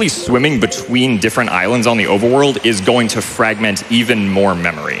simply swimming between different islands on the overworld is going to fragment even more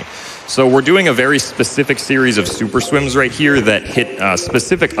memory. So we're doing a very specific series of super swims right here that hit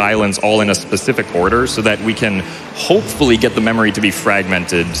specific islands all in a specific order so that we can hopefully get the memory to be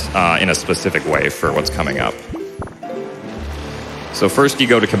fragmented in a specific way for what's coming up. So first you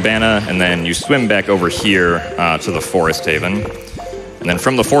go to Cabana, and then you swim back over here to the Forest Haven. And then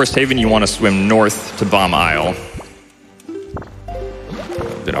from the Forest Haven, you want to swim north to Bomb Isle.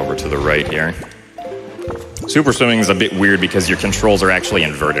 A bit over to the right here. Super swimming is a bit weird because your controls are actually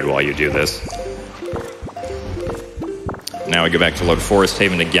inverted while you do this. Now we go back to load Forest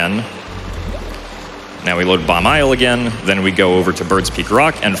Haven again. Now we load Bomb Isle again, then we go over to Bird's Peak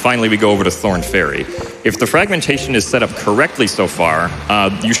Rock, and finally we go over to Thorn Ferry. If the fragmentation is set up correctly so far,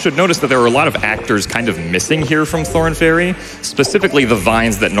 you should notice that there are a lot of actors kind of missing here from Thorn Ferry. Specifically, the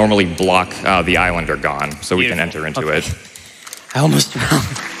vines that normally block the island are gone, so we can enter into it. I almost drowned.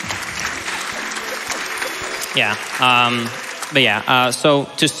 Yeah, but yeah, so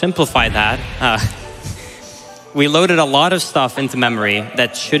to simplify that, we loaded a lot of stuff into memory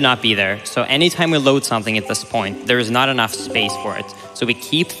that should not be there. So anytime we load something at this point, there is not enough space for it. So we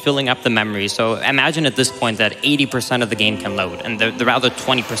keep filling up the memory. So imagine at this point that 80% of the game can load, and the other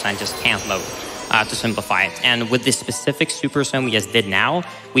 20% just can't load, to simplify it. And with this specific super swim we just did now,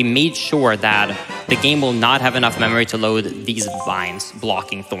 we made sure that the game will not have enough memory to load these vines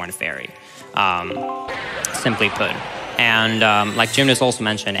blocking Thorn Ferry, simply put. And like Jim has also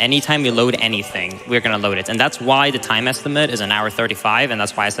mentioned, anytime we load anything, we're going to load it. And that's why the time estimate is 1:35, and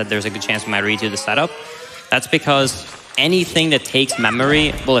that's why I said there's a good chance we might redo the setup. That's because anything that takes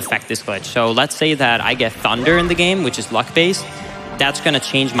memory will affect this glitch. So let's say that I get thunder in the game, which is luck-based. That's going to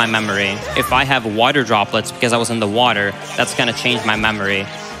change my memory. If I have water droplets because I was in the water, that's going to change my memory.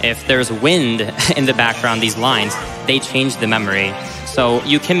 If there's wind in the background, these lines, they change the memory. So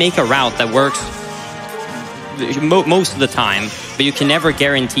you can make a route that works most of the time, but you can never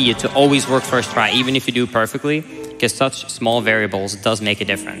guarantee it to always work first try, even if you do perfectly, because such small variables does make a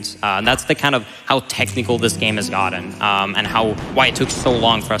difference. That's the kind of how technical this game has gotten, and why it took so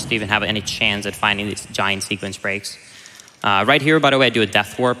long for us to even have any chance at finding these giant sequence breaks. Right here, by the way, I do a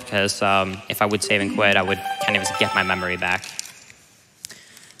death warp, because if I would save and quit, I would kind of just get my memory back.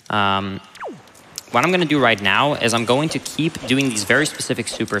 What I'm going to do right now is I'm going to keep doing these very specific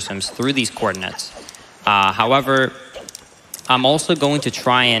super sims through these coordinates. However, I'm also going to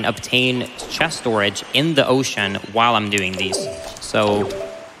try and obtain chest storage in the ocean while I'm doing these. So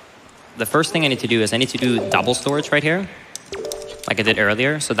the first thing I need to do is I need to do double storage right here, like I did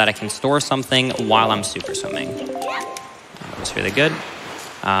earlier, so that I can store something while I'm super swimming. That's really good.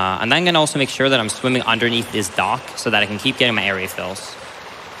 And then I'm going to also make sure that I'm swimming underneath this dock so that I can keep getting my area fills.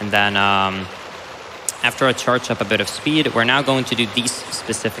 And then after I charge up a bit of speed, we're now going to do these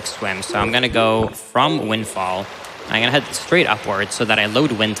specific swims. So I'm going to go from Windfall, and I'm going to head straight upwards so that I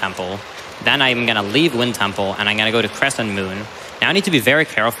load Wind Temple. Then I'm going to leave Wind Temple, and I'm going to go to Crescent Moon. Now I need to be very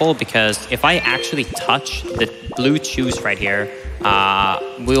careful, because if I actually touch the blue choose right here,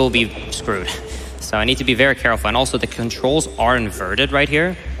 we'll be screwed. So I need to be very careful. And also the controls are inverted right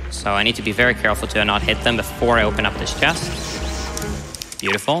here, so I need to be very careful to not hit them before I open up this chest.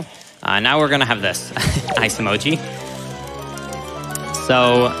 Beautiful. Now we're going to have this. Nice emoji.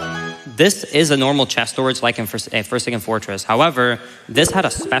 So this is a normal chest storage like in Forsaken Fortress. However, this had a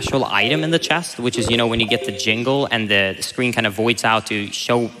special item in the chest, which is, when you get the jingle and the screen kind of voids out to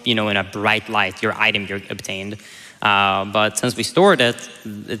show, in a bright light, your item you obtained. But since we stored it,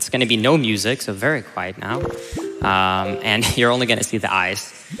 it's going to be no music, so very quiet now. And you're only going to see the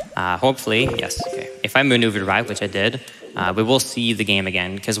eyes. Hopefully, yes. Okay. If I maneuvered right, which I did, we will see the game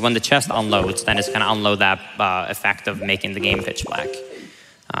again, because when the chest unloads, then it's going to unload that effect of making the game pitch black.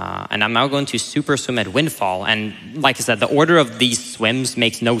 And I'm now going to super swim at Windfall, and like I said, the order of these swims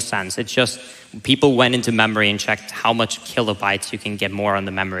makes no sense. It's just people went into memory and checked how much kilobytes you can get more on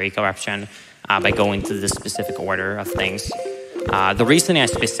the memory corruption by going to this specific order of things. The reason I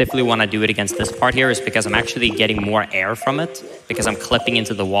specifically want to do it against this part here is because I'm actually getting more air from it, because I'm clipping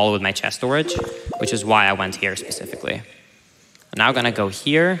into the wall with my chest storage, which is why I went here specifically. I'm now going to go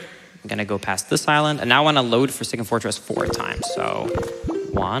here. I'm going to go past this island, and now I want to load Forsaken Fortress 4 times. So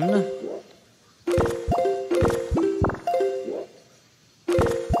 1,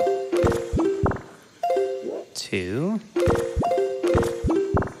 2,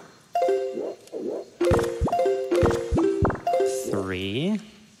 3.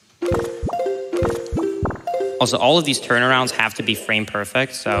 Also, all of these turnarounds have to be frame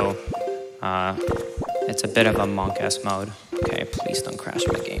perfect, so it's a bit of a monk-ass mode. Okay, please don't crash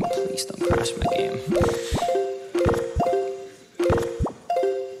my game. Please don't crash my game.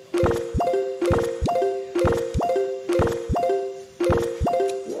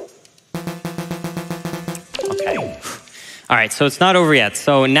 All right, so it's not over yet.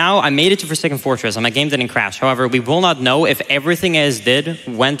 So now I made it to Forsaken Fortress and my game didn't crash. However, we will not know if everything as did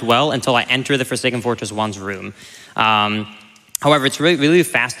went well until I enter the Forsaken Fortress 1's room. However, it's really, really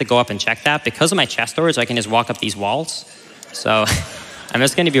fast to go up and check that. Because of my chest storage, I can just walk up these walls. So I'm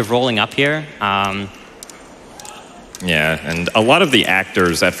just going to be rolling up here. Yeah, and a lot of the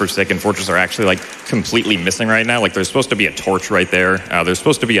actors at Forsaken Fortress are actually like completely missing right now. Like there's supposed to be a torch right there. There's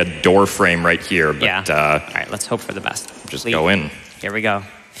supposed to be a door frame right here. But, yeah. All right, let's hope for the best. Just go in. Here we go.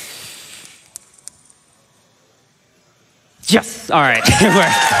 Yes. All right.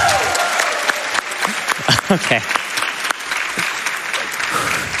 Okay.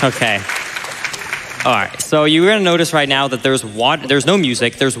 Okay. All right. So you're gonna notice right now that there's water. There's no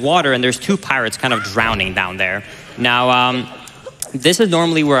music. There's water, and there's 2 pirates kind of drowning down there. Now, this is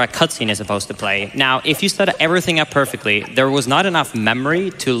normally where a cutscene is supposed to play. Now, if you set everything up perfectly, there was not enough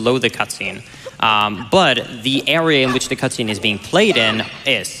memory to load the cutscene. But the area in which the cutscene is being played in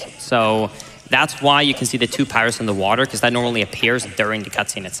is. So that's why you can see the 2 pirates in the water, because that normally appears during the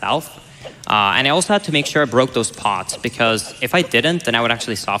cutscene itself. And I also had to make sure I broke those pots, because if I didn't, then I would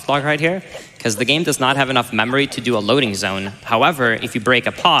actually softlog right here, because the game does not have enough memory to do a loading zone. However, if you break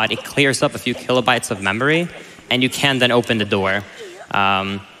a pot, it clears up a few kilobytes of memory, and you can then open the door.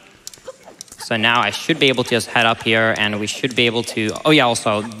 So now I should be able to just head up here, and we should be able to... Oh yeah,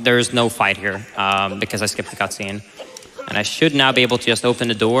 also, there's no fight here, because I skipped the cutscene. And I should now be able to just open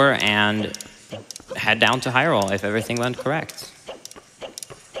the door and head down to Hyrule if everything went correct.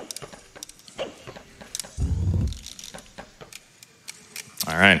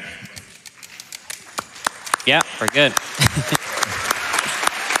 All right. Yeah, we're good.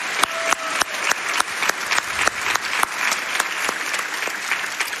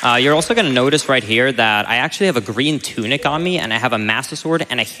 You're also going to notice right here that I actually have a green tunic on me, and I have a Master Sword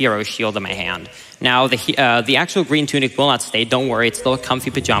and a Hero Shield in my hand. Now, the actual green tunic will not stay. Don't worry, it's still a comfy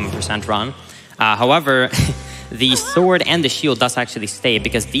pajama % run. However, the sword and the shield does actually stay,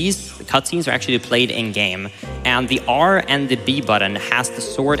 because these cutscenes are actually played in-game. And the R and the B button has the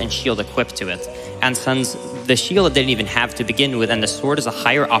sword and shield equipped to it. And since the shield I didn't even have to begin with, and the sword is a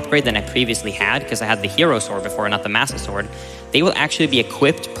higher upgrade than I previously had, because I had the Hero Sword before, not the Master Sword, they will actually be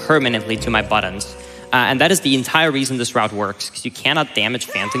equipped permanently to my buttons. And that is the entire reason this route works, because you cannot damage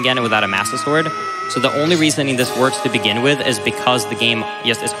Phantom Ganon without a Master Sword. So the only reasoning this works to begin with is because the game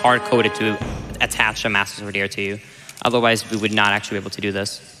just is hard-coded to attach a Master Sword here to you. Otherwise, we would not actually be able to do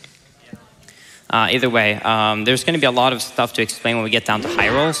this. Either way, there's going to be a lot of stuff to explain when we get down to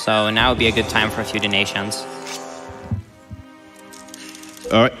Hyrule, so now would be a good time for a few donations.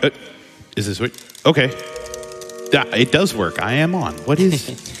 All right. Is this what? Okay. It does work. I am on. What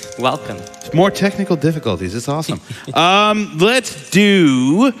is... Welcome. More technical difficulties. It's awesome. Let's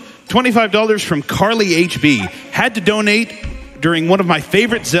do $25 from Carly HB. Had to donate during one of my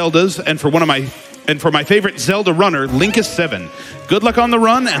favorite Zeldas, and for my favorite Zelda runner, Linkus7. Good luck on the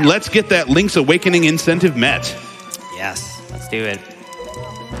run, and let's get that Link's Awakening incentive met. Yes, let's do it.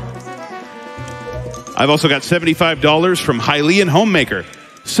 I've also got $75 from Hylian Homemaker.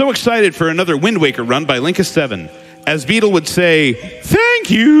 So excited for another Wind Waker run by Linkus7. As Beetle would say,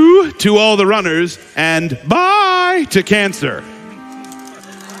 thank you to all the runners, and bye to cancer.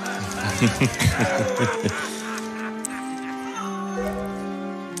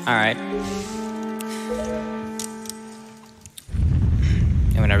 All right.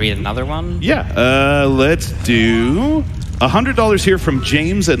 You want to read another one? Yeah, let's do $100 here from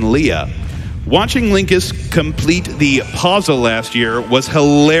James and Leah. Watching Linkus complete the puzzle last year was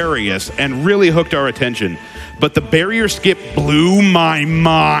hilarious and really hooked our attention. But the barrier skip blew my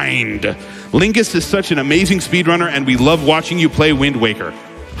mind. Linkus is such an amazing speedrunner, and we love watching you play Wind Waker.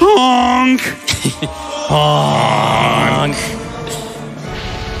 Honk! Honk!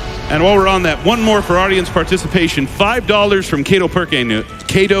 And while we're on that, one more for audience participation. $5 from Cato Poke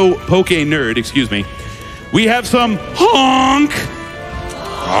Nerd, excuse me. We have some honk.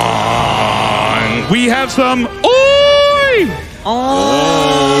 Honk. We have some oi. Oi.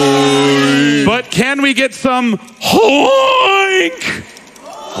 But can we get some hoink?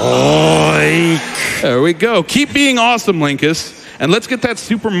 Hoink. There we go. Keep being awesome, Linkus. And let's get that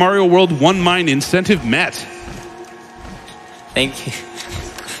Super Mario World 1 mine incentive met. Thank you.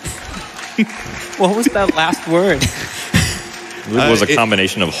 What was that last word? It was a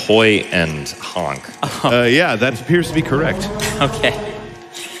combination of hoy and honk. Yeah, that appears to be correct. Okay.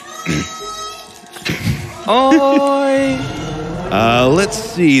 Oi! Let's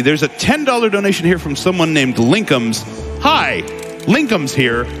see. There's a $10 donation here from someone named Linkus7. Hi, Linkus7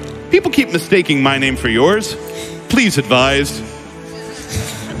 here. People keep mistaking my name for yours. Please advise.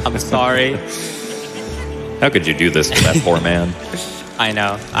 I'm sorry. How could you do this to that poor man? I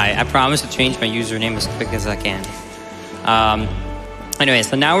know. I promise to change my username as quick as I can. Anyway,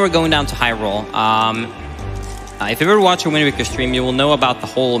 so now we're going down to Hyrule. If you ever watch a Wind Waker stream, you will know about the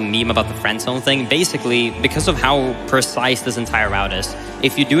whole meme about the friend zone thing. Basically, because of how precise this entire route is,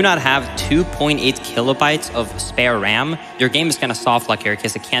 if you do not have 2.8 kilobytes of spare RAM, your game is going to soft lock here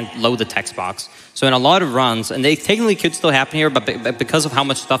because it can't load the text box. So in a lot of runs, and they technically could still happen here, but because of how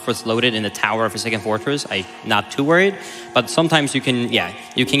much stuff was loaded in the tower of Forsaken Fortress, I'm not too worried. But sometimes you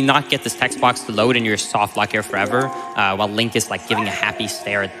cannot get this text box to load and you're soft lock here forever, while Link is like giving a happy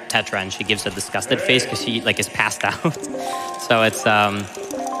stare at Tetra and she gives a disgusted face because she like is passed out. So it's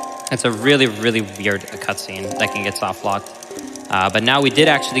a really, really weird cutscene that can get soft locked. But now we did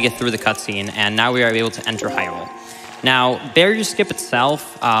actually get through the cutscene and now we are able to enter Hyrule. Now, barrier skip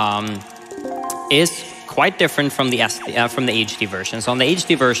itself, is quite different from the HD version. So on the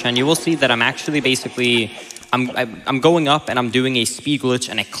HD version, you will see that I'm actually basically, I'm going up and I'm doing a speed glitch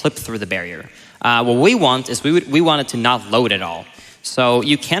and a clip through the barrier. What we want is we want it to not load at all. So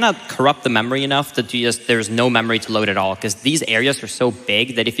you cannot corrupt the memory enough that there's no memory to load at all because these areas are so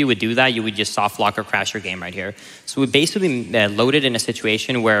big that if you would do that, you would just soft lock or crash your game right here. So we basically loaded in a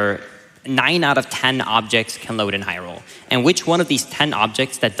situation where 9 out of 10 objects can load in Hyrule. And which one of these 10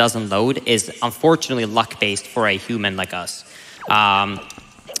 objects that doesn't load is unfortunately luck-based for a human like us.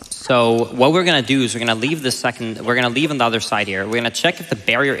 So what we're gonna do is we're gonna leave on the other side here. We're gonna check if the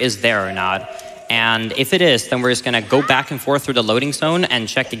barrier is there or not. And if it is, then we're just gonna go back and forth through the loading zone and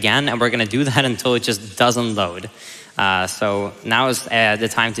check again, and we're gonna do that until it just doesn't load. So now is the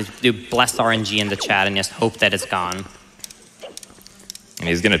time to do bless RNG in the chat and just hope that it's gone. And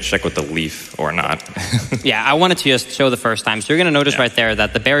he's going to check with the leaf or not. Yeah, I wanted to just show the first time. So you're going to notice right there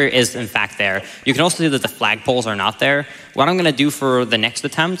that the barrier is in fact there. You can also see that the flagpoles are not there. What I'm going to do for the next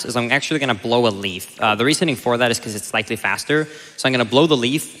attempt is I'm actually going to blow a leaf. The reasoning for that is because it's slightly faster. So I'm going to blow the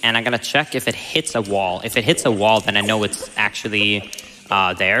leaf and I'm going to check if it hits a wall. If it hits a wall, then I know it's actually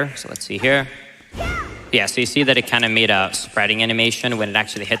there. So let's see here. Yeah, so you see that it kind of made a spreading animation when it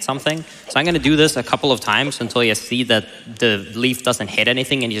actually hit something. So I'm going to do this a couple of times until you see that the leaf doesn't hit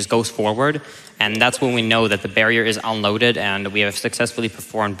anything and it just goes forward. And that's when we know that the barrier is unloaded and we have successfully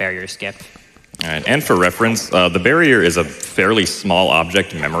performed barrier skip. All right, and for reference, the barrier is a fairly small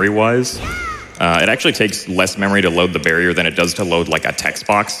object memory-wise. It actually takes less memory to load the barrier than it does to load like a text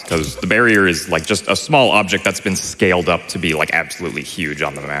box, because the barrier is like just a small object that's been scaled up to be like absolutely huge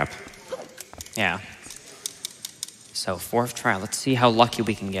on the map. Yeah. So 4th try, let's see how lucky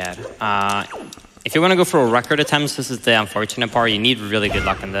we can get. If you want to go for a record attempts, this is the unfortunate part. You need really good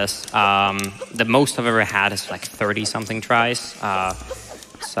luck in this. The most I've ever had is like 30-something tries.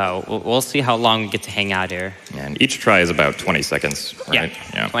 So we'll see how long we get to hang out here. And each try is about 20 seconds, right?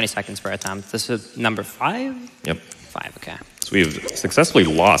 Yeah, 20 seconds per attempt. This is number 5? Yep. 5, okay. So we've successfully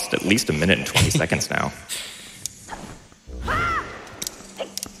lost at least 1 minute and 20 seconds now.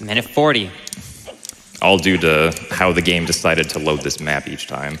 Minute 40. All due to how the game decided to load this map each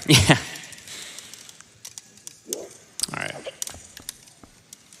time. Yeah. All right.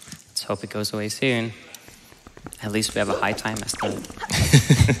 Let's hope it goes away soon. At least we have a high time estimate.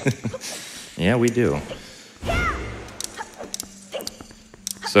 Yeah, we do.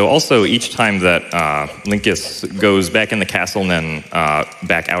 So also, each time that Linkus goes back in the castle and then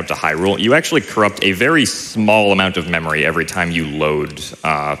back out to Hyrule, you actually corrupt a very small amount of memory every time you load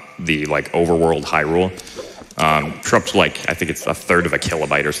the like overworld Hyrule. Corrupt like, I think it's 1/3 of a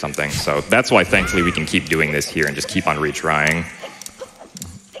kilobyte or something. So that's why thankfully we can keep doing this here and just keep on retrying.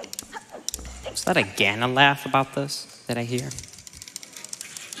 Was that a Ganon laugh about this that I hear?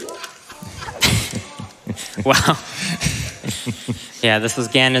 Wow. Yeah, this is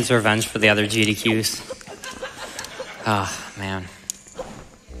Ganon's revenge for the other GDQs. Oh, man.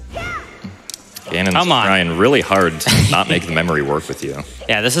 Gannon's Come on. trying really hard to not make the memory work with you.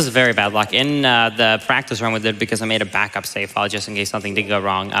 Yeah, this is very bad luck. In the practice run we did, because I made a backup save file just in case something did go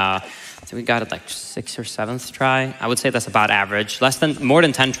wrong, so we got it like 6th or 7th try. I would say that's about average. More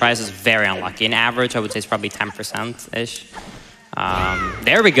than 10 tries is very unlucky. In average, I would say it's probably 10%-ish.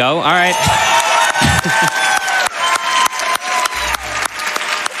 There we go. All right.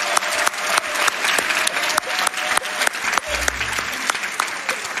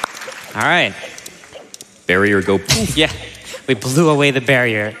 All right. Barrier go poof. Yeah, we blew away the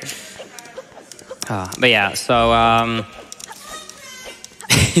barrier. But yeah, so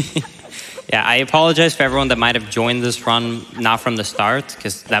yeah, I apologize for everyone that might have joined this run not from the start,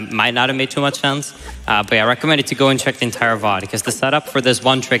 because that might not have made too much sense. But yeah, I recommend it to go and check the entire VOD, because the setup for this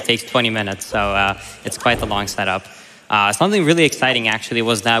one trick takes 20 minutes, so it's quite the long setup. Something really exciting actually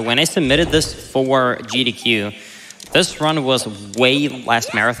was that when I submitted this for GDQ, this run was way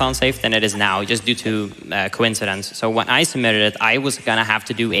less marathon safe than it is now, just due to coincidence. So when I submitted it, I was gonna have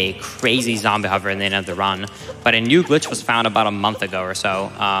to do a crazy zombie hover in the end of the run. But a new glitch was found about a month ago or so.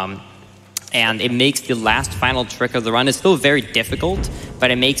 And it makes the last final trick of the run, it's still very difficult,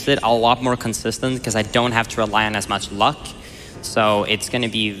 but it makes it a lot more consistent because I don't have to rely on as much luck. So it's gonna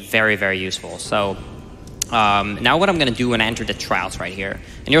be very, very useful. So now what I'm going to do when I enter the trials right here.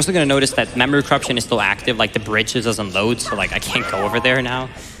 And you're also going to notice that memory corruption is still active, like the bridge doesn't load, so like I can't go over there now.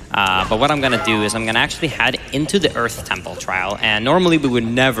 But what I'm going to do is I'm going to actually head into the Earth Temple trial. And normally we would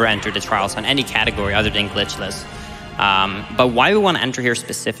never enter the trials on any category other than glitchless. But why we want to enter here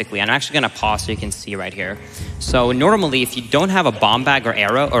specifically, I'm actually going to pause so you can see right here. So normally if you don't have a bomb bag or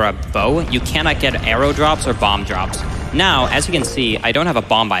arrow or a bow, you cannot get arrow drops or bomb drops. Now, as you can see, I don't have a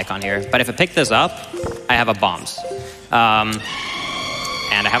bomb icon here, but if I pick this up, I have a bombs. And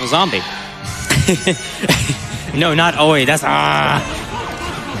I have a zombie. No, not Oi, that's but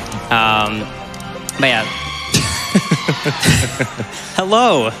yeah.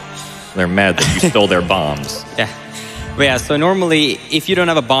 Hello. They're mad that you stole their bombs. Yeah. But yeah, so normally, if you don't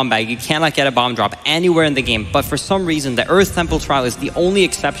have a bomb bag, you cannot get a bomb drop anywhere in the game. But for some reason, the Earth Temple trial is the only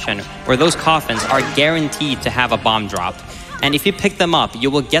exception where those coffins are guaranteed to have a bomb drop. And if you pick them up,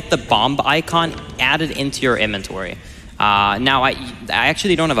 you will get the bomb icon added into your inventory. Now, I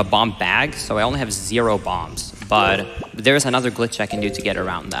actually don't have a bomb bag, so I only have 0 bombs. But there's another glitch I can do to get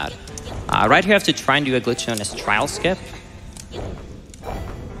around that. Right here, I have to try and do a glitch known as trial skip.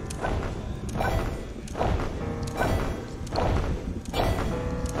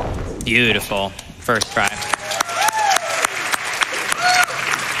 Beautiful. First try.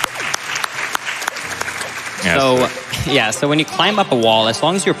 So when you climb up a wall, as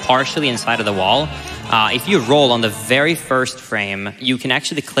long as you're partially inside of the wall, if you roll on the very first frame, you can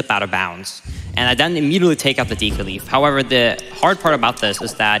actually clip out of bounds. And I then immediately take out the DK leaf. However, the hard part about this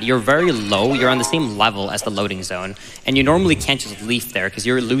is that you're very low, you're on the same level as the loading zone, and you normally can't just leaf there because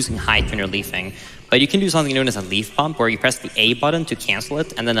you're losing height when you're leafing. But you can do something known as a leaf bump, where you press the A button to cancel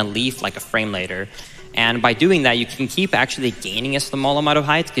it, and then a leaf like a frame later. And by doing that, you can keep actually gaining a small amount of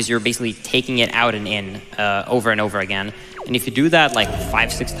height because you're basically taking it out and in over and over again. And if you do that like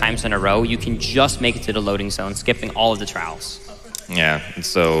 5-6 times in a row, you can just make it to the loading zone, skipping all of the trials. Yeah, and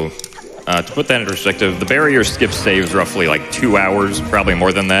so to put that in perspective, the barrier skip saves roughly like 2 hours, probably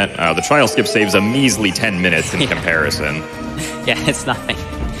more than that. The trial skip saves a measly 10 minutes in comparison. Yeah, it's nothing.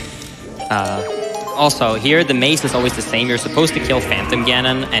 Also, here the mace is always the same. You're supposed to kill Phantom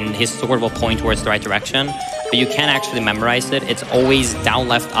Ganon, and his sword will point towards the right direction. But you can't actually memorize it. It's always down,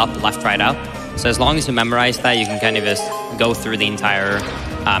 left, up, left, right, up. So as long as you memorize that, you can kind of just go through the entire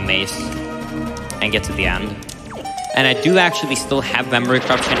mace and get to the end. And I do actually still have memory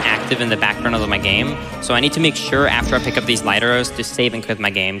corruption active in the background of my game. So I need to make sure after I pick up these light arrows to save and quit my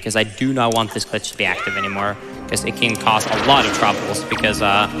game, because I do not want this glitch to be active anymore. Because it can cause a lot of troubles because,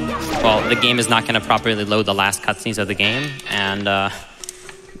 well, the game is not going to properly load the last cutscenes of the game. And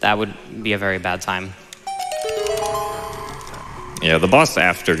that would be a very bad time. Yeah, the boss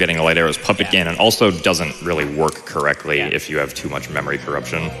after getting a light arrows, Puppet Ganon, also doesn't really work correctly if you have too much memory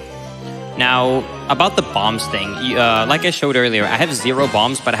corruption. Now, about the bombs thing, like I showed earlier, I have 0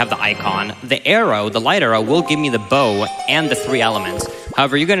 bombs, but I have the icon. The arrow, the light arrow, will give me the bow and the 3 elements.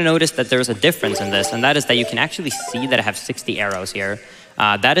 However, you're going to notice that there's a difference in this, and that is that you can actually see that I have 60 arrows here.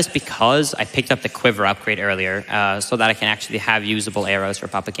 That is because I picked up the quiver upgrade earlier, so that I can actually have usable arrows for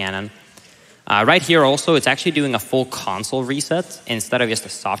Puppet Ganon. Right here also, it's actually doing a full console reset instead of just a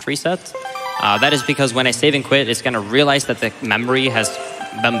soft reset. That is because when I save and quit, it's going to realize that the memory has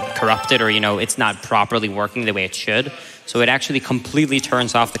been corrupted, or, you know, it's not properly working the way it should. So it actually completely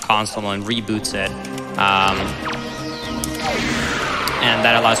turns off the console and reboots it. and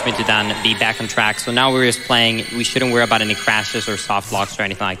that allows me to then be back on track. So now we're just playing. We shouldn't worry about any crashes or soft locks or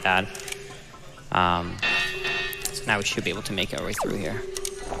anything like that. So now we should be able to make our way through here.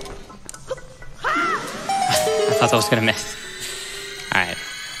 I thought I was gonna miss. All right.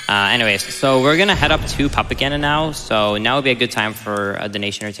 Anyways, so we're gonna head up to Puppet Cannon now. So now would be a good time for a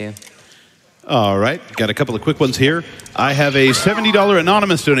donation or two. All right, got a couple of quick ones here. I have a $70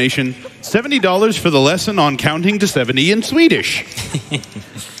 anonymous donation. $70 for the lesson on counting to 70 in Swedish.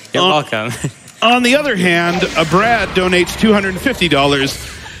 You're welcome. On the other hand, a Brad donates $250.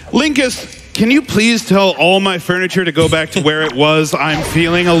 Linkus, can you please tell all my furniture to go back to where it was? I'm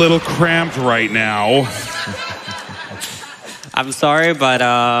feeling a little cramped right now. I'm sorry, but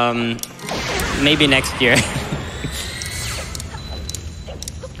maybe next year.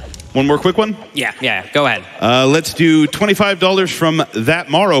 One more quick one? Yeah, go ahead. Let's do $25 from That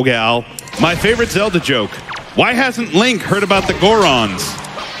Morrow Gal. My favorite Zelda joke. Why hasn't Link heard about the Gorons?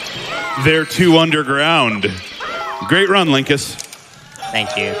 They're too underground. Great run, Linkus.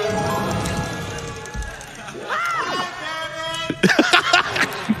 Thank you.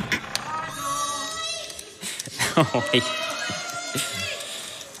 Oh, wait.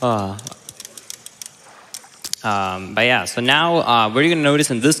 But yeah, so now what you're going to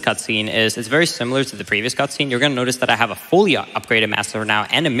notice in this cutscene is it's very similar to the previous cutscene. You're going to notice that I have a fully upgraded Master Sword now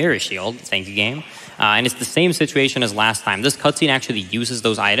and a Mirror Shield. Thank you, game. And it's the same situation as last time. This cutscene actually uses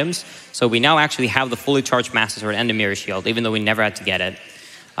those items. So we now actually have the fully charged Master Sword and the Mirror Shield, even though we never had to get it.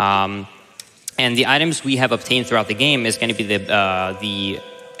 And the items we have obtained throughout the game is going to be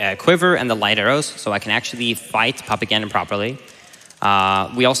the quiver and the light arrows. So I can actually fight Puppet Cannon properly.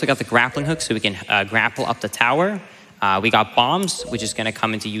 We also got the grappling hook, so we can grapple up the tower. We got bombs, which is going to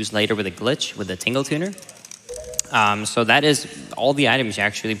come into use later with a glitch, with the Tingle Tuner. So that is all the items you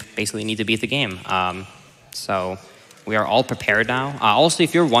actually basically need to beat the game. So we are all prepared now. Also,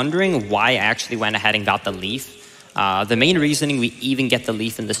 if you're wondering why I actually went ahead and got the leaf, the main reasoning we even get the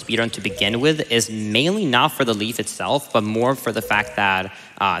leaf in the speedrun to begin with is mainly not for the leaf itself, but more for the fact that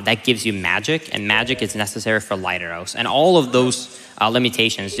that gives you magic, and magic is necessary for light arrows. And all of those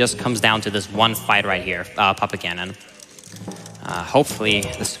limitations just comes down to this one fight right here, Puppet Cannon. Hopefully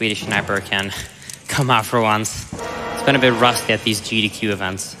the Swedish sniper can come out for once. It's been a bit rusty at these GDQ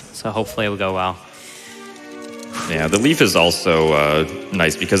events, so hopefully it will go well. Yeah, the leaf is also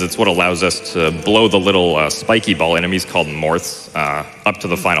nice because it's what allows us to blow the little spiky ball enemies called Morths up to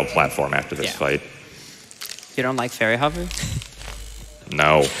the final platform after this fight. You don't like fairy hover?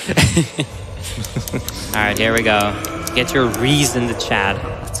 No. All right, here we go. Get your reason to Chad.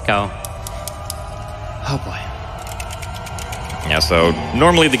 Let's go. Oh boy. Yeah, so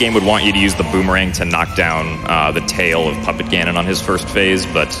normally the game would want you to use the boomerang to knock down the tail of Puppet Cannon on his first phase,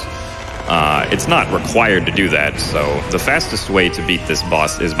 but it's not required to do that. So the fastest way to beat this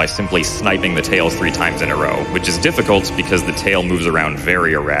boss is by simply sniping the tail 3 times in a row, which is difficult because the tail moves around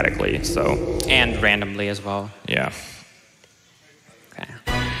very erratically. So and randomly as well. Yeah. Okay.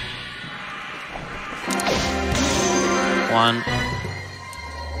 1.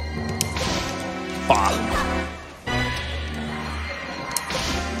 Bah.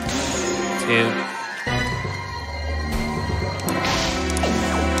 2.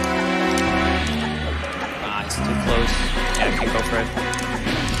 It's too close. Yeah, I can go for it.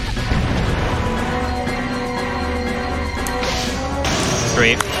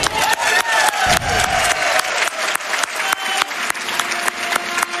 3.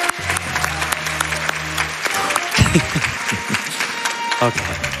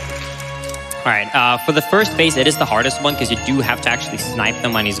 Okay. All right. For the first phase, it is the hardest one because you do have to actually snipe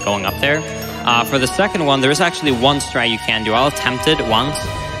them when he's going up there. For the second one, there is actually one strat you can do. I'll attempt it once.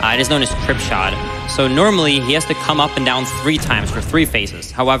 It is known as Trip Shot. So normally, he has to come up and down 3 times for 3 phases.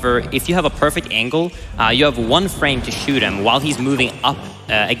 However, if you have a perfect angle, you have 1 frame to shoot him while he's moving up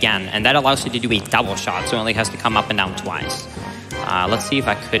again. And that allows you to do a double shot, so he only has to come up and down twice. Let's see if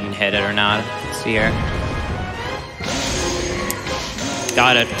I couldn't hit it or not. Let's see here.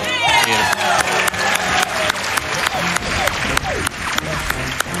 Got it. Beautiful.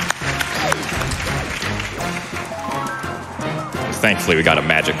 Thankfully, we got a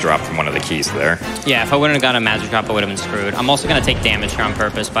magic drop from one of the keys there. Yeah, if I wouldn't have got a magic drop, I would have been screwed. I'm also going to take damage here on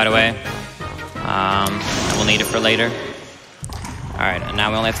purpose, by the way. I will need it for later. All right, and now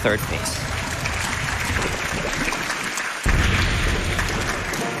we only have 3rd phase.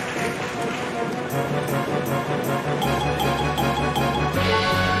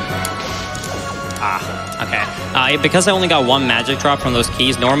 Okay. Because I only got one magic drop from those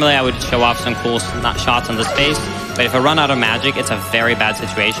keys, normally I would show off some cool shots on this phase. But if I run out of magic, it's a very bad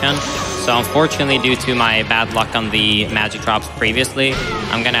situation. So unfortunately, due to my bad luck on the magic drops previously,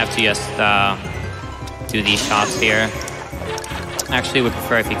 I'm going to have to just do these shots here. Actually, would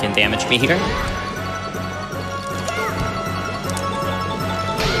prefer if you can damage me here.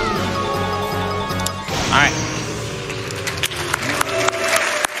 All right.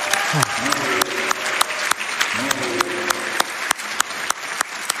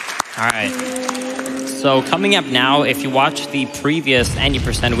 All right. So coming up now, if you watch the previous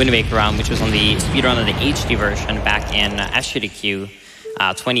 90% Wind Waker round, which was on the speedrun of the HD version back in AGDQ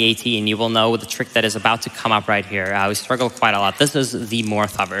 2018, you will know the trick that is about to come up right here. We struggled quite a lot. This is the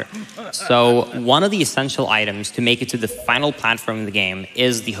Morph Hover. So one of the essential items to make it to the final platform in the game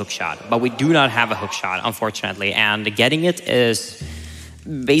is the hook shot. But we do not have a hook shot, unfortunately. And getting it is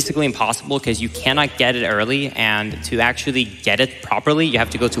basically impossible because you cannot get it early, and to actually get it properly you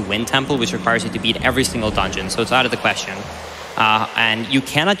have to go to Wind Temple, which requires you to beat every single dungeon, so it's out of the question. And you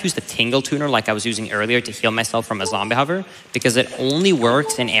cannot use the Tingle Tuner like I was using earlier to heal myself from a zombie hover, because it only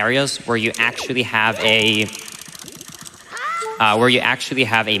works in areas where you actually have a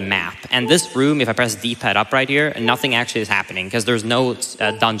map. And this room, if I press D-pad up right here, nothing actually is happening because there's no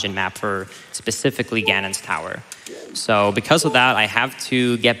dungeon map for specifically Ganon's Tower. So because of that, I have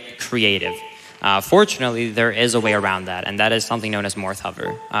to get creative. Fortunately, there is a way around that, and that is something known as Morph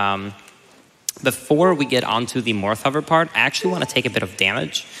Hover. Before we get onto the Morph Hover part, I actually want to take a bit of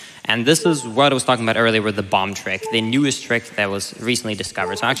damage. And this is what I was talking about earlier with the bomb trick, the newest trick that was recently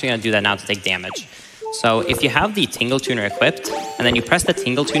discovered. So I'm actually going to do that now to take damage. So if you have the Tingle Tuner equipped, and then you press the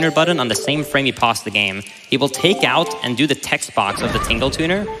Tingle Tuner button on the same frame you pause the game, he will take out and do the text box of the Tingle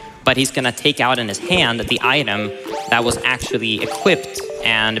Tuner, but he's going to take out in his hand the item that was actually equipped.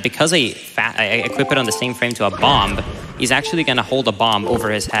 And because I equip it on the same frame to a bomb, he's actually going to hold a bomb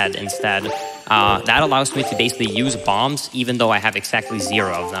over his head instead. That allows me to basically use bombs even though I have exactly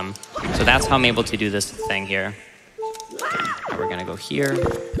 0 of them. So that's how I'm able to do this thing here. Okay, now we're going to go here. We're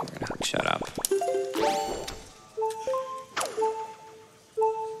going to hook shut up.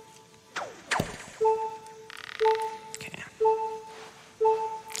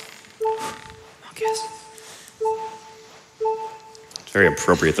 It's very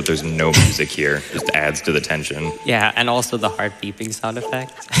appropriate that there's no music here. It just adds to the tension. Yeah, and also the heart beeping sound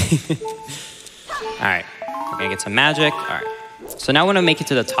effect. All right, we're gonna get some magic. All right, so now when I make it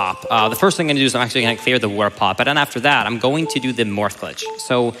to the top, the first thing I'm gonna do is I'm actually gonna clear the warp pot, but then after that, I'm going to do the morph glitch.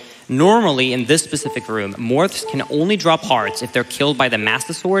 So normally in this specific room, morphs can only drop hearts if they're killed by the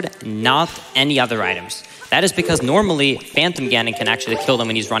Master Sword, not any other items. That is because normally Phantom Ganon can actually kill them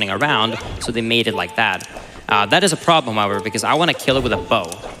when he's running around, so they made it like that. That is a problem, however, because I want to kill it with a bow.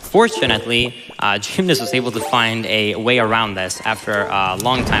 Fortunately, Gymnast was able to find a way around this after a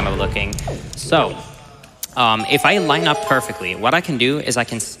long time of looking. So, if I line up perfectly, what I can do is I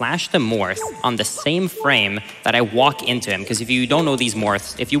can slash the morph on the same frame that I walk into him. Because if you don't know these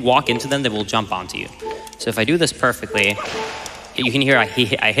morphs, if you walk into them, they will jump onto you. So if I do this perfectly, you can hear I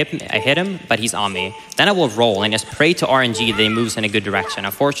hit him, but he's on me. Then I will roll and just pray to RNG that he moves in a good direction.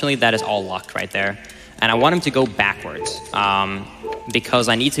 Unfortunately, that is all luck right there. And I want him to go backwards because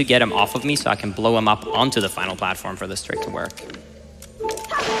I need to get him off of me so I can blow him up onto the final platform for this trick to work.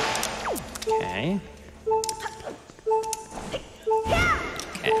 Okay.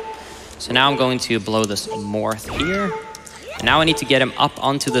 Okay. So now I'm going to blow this morph here. And now I need to get him up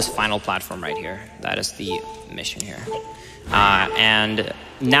onto this final platform right here. That is the mission here. And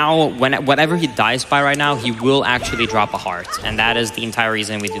now, whatever he dies by right now, he will actually drop a heart. And that is the entire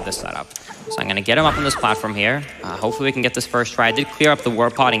reason we do this setup. So I'm going to get him up on this platform here. Hopefully we can get this first try. I did clear up the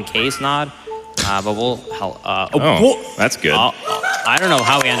warp pod in case not. But we'll... That's good. I don't know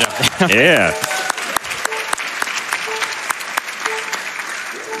how we ended up there. Yeah.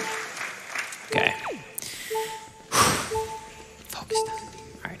 Okay. Focused.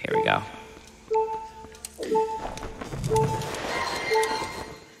 All right, here we go.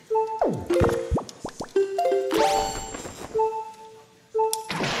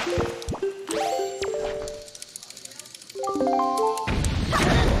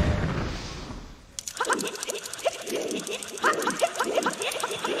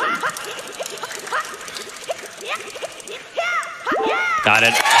 Got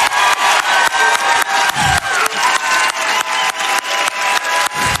it.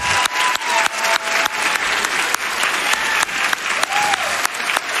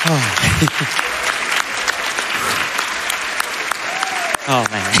 Oh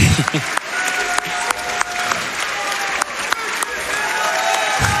man.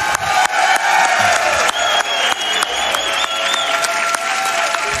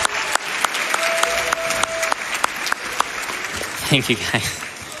 Thank you, guys.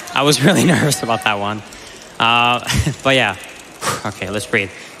 I was really nervous about that one. But yeah. Okay, let's breathe.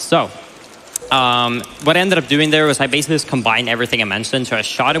 So, what I ended up doing there was I basically just combined everything I mentioned. So I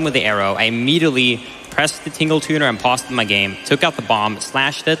shot him with the arrow. I immediately pressed the tingle tuner and paused my game, took out the bomb,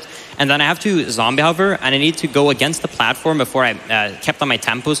 slashed it, and then I have to zombie hover, and I need to go against the platform before I kept on my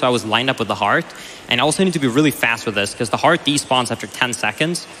tempo, so I was lined up with the heart. And I also need to be really fast with this, because the heart despawns after 10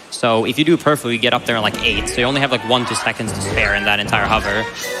 seconds. So if you do it perfectly, you get up there in like 8. So you only have like 1-2 seconds to spare in that entire hover.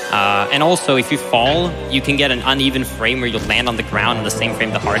 And also, if you fall, you can get an uneven frame where you'll land on the ground in the same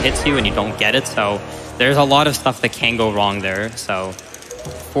frame the heart hits you, and you don't get it. So there's a lot of stuff that can go wrong there. So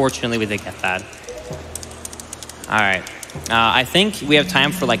fortunately, we did get that. All right. I think we have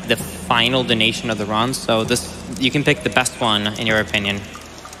time for like the final donation of the run. So this, you can pick the best one in your opinion.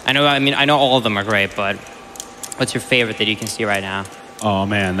 I know all of them are great, but what's your favorite that you can see right now? Oh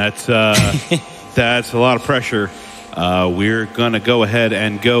man, that's that's a lot of pressure. We're gonna go ahead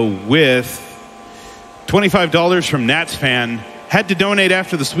and go with $25 from Nats fan. Had to donate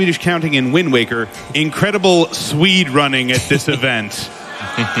after the Swedish counting in Wind Waker. Incredible Swede running at this event.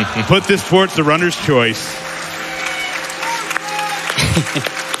 Put this towards the runner's choice.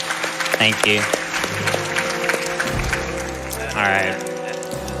 Thank you. All right.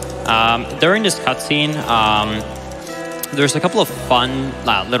 During this cutscene, there's a couple of fun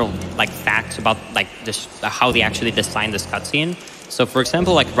little like facts about like this, how they actually designed this cutscene. So, for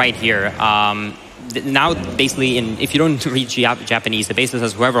example, like right here, now basically, if you don't read Japanese, it basically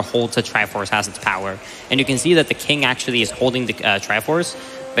says whoever holds a Triforce has its power, and you can see that the king actually is holding the Triforce.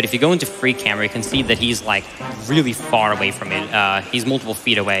 But if you go into free camera, you can see that he's like really far away from it. He's multiple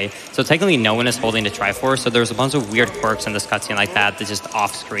feet away. So technically no one is holding the Triforce. So there's a bunch of weird quirks in this cutscene like that just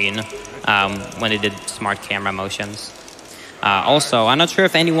off screen when they did smart camera motions. Also, I'm not sure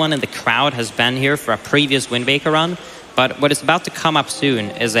if anyone in the crowd has been here for a previous Wind Waker run, but what is about to come up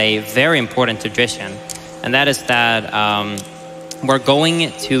soon is a very important tradition. And that is that we're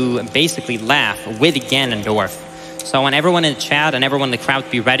going to basically laugh with Ganondorf. So I want everyone in the chat and everyone in the crowd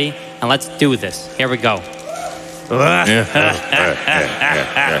to be ready, and let's do this. Here we go.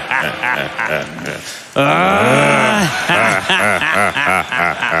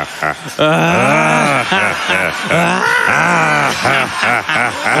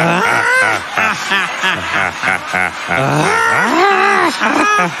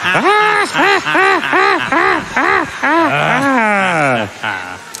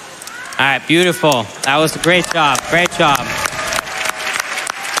 All right, beautiful. That was a great job. Great job.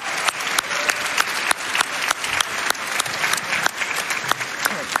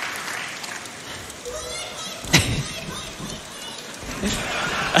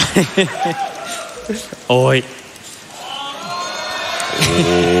 Oi.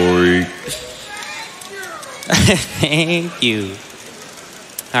 Oi. Thank you.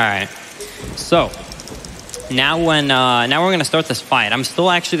 All right. So now we're going to start this fight. I'm still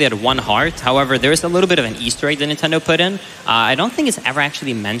actually at 1 heart. However, there's a little bit of an Easter egg that Nintendo put in. I don't think it's ever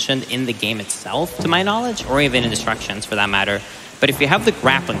actually mentioned in the game itself, to my knowledge, or even in instructions for that matter. But if you have the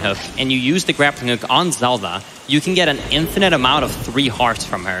grappling hook and you use the grappling hook on Zelda, you can get an infinite amount of 3 hearts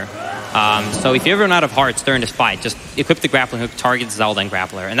from her. So if you ever run out of hearts during this fight, just equip the grappling hook, target Zelda, and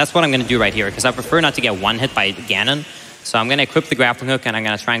grapple her. And that's what I'm going to do right here, because I prefer not to get one hit by Ganon. So I'm going to equip the grappling hook, and I'm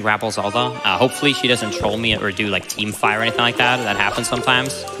going to try and grapple Zelda. Hopefully she doesn't troll me or do like team fire or anything like that. That happens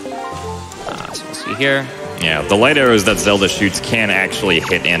sometimes. So we'll see here. Yeah, the light arrows that Zelda shoots can actually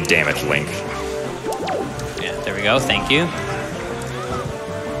hit and damage Link. Yeah, there we go. Thank you.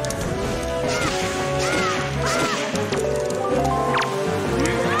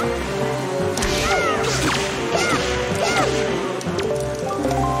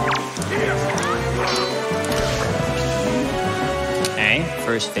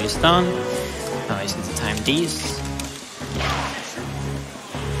 First phase done. Now I just need to time these.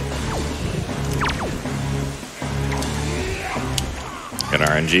 Good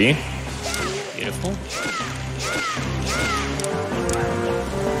RNG. Beautiful.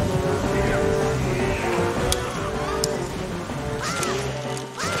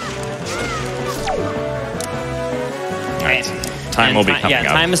 All right. Time will be coming up. Yeah,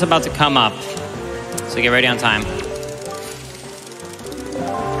 time is about to come up. So get ready on time.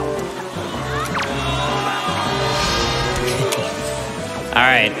 All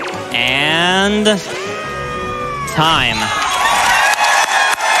right, and time.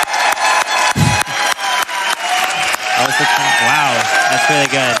 That was the time. Wow, that's really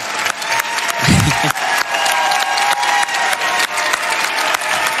good.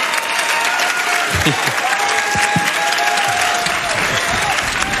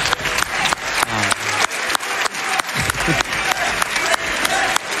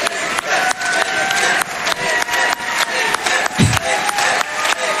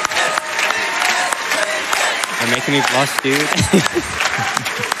 making me blush, dude.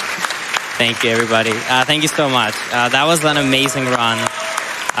 Thank you, everybody. Thank you so much. That was an amazing run.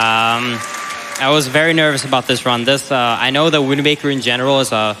 I was very nervous about this run. I know that Wind Waker in general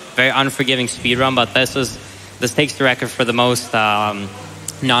is a very unforgiving speedrun, but this takes the record for the most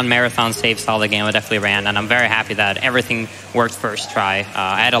non-marathon save Zelda game I definitely ran, and I'm very happy that everything worked first try.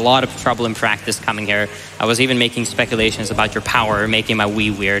 I had a lot of trouble in practice coming here. I was even making speculations about your power, making my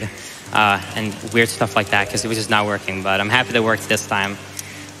Wii weird, and weird stuff like that, because it was just not working, but I'm happy that it worked this time.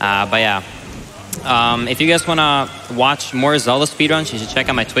 But yeah. If you guys want to watch more Zelda speedruns, you should check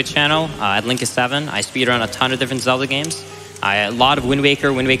out my Twitch channel at Linkus7. I speedrun a ton of different Zelda games. A lot of Wind Waker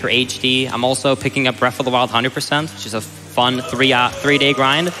HD. I'm also picking up Breath of the Wild 100%, which is a fun 3-day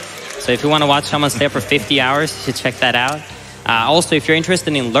grind. So if you want to watch someone stay up for 50 hours, you should check that out. Also, if you're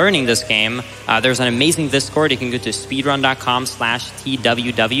interested in learning this game, there's an amazing Discord. You can go to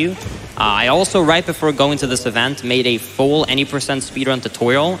speedrun.com/TWW. I also, right before going to this event, made a full any % speedrun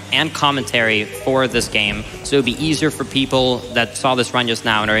tutorial and commentary for this game. So it'll be easier for people that saw this run just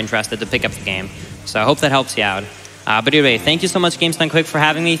now and are interested to pick up the game. So I hope that helps you out. But anyway, thank you so much, Games Done Quick, for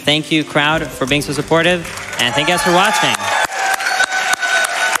having me. Thank you, crowd, for being so supportive. And thank you guys for watching.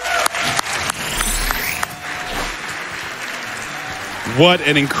 What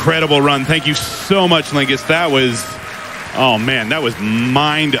an incredible run. Thank you so much, Linkus. That was, oh man, that was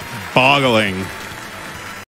mind-boggling.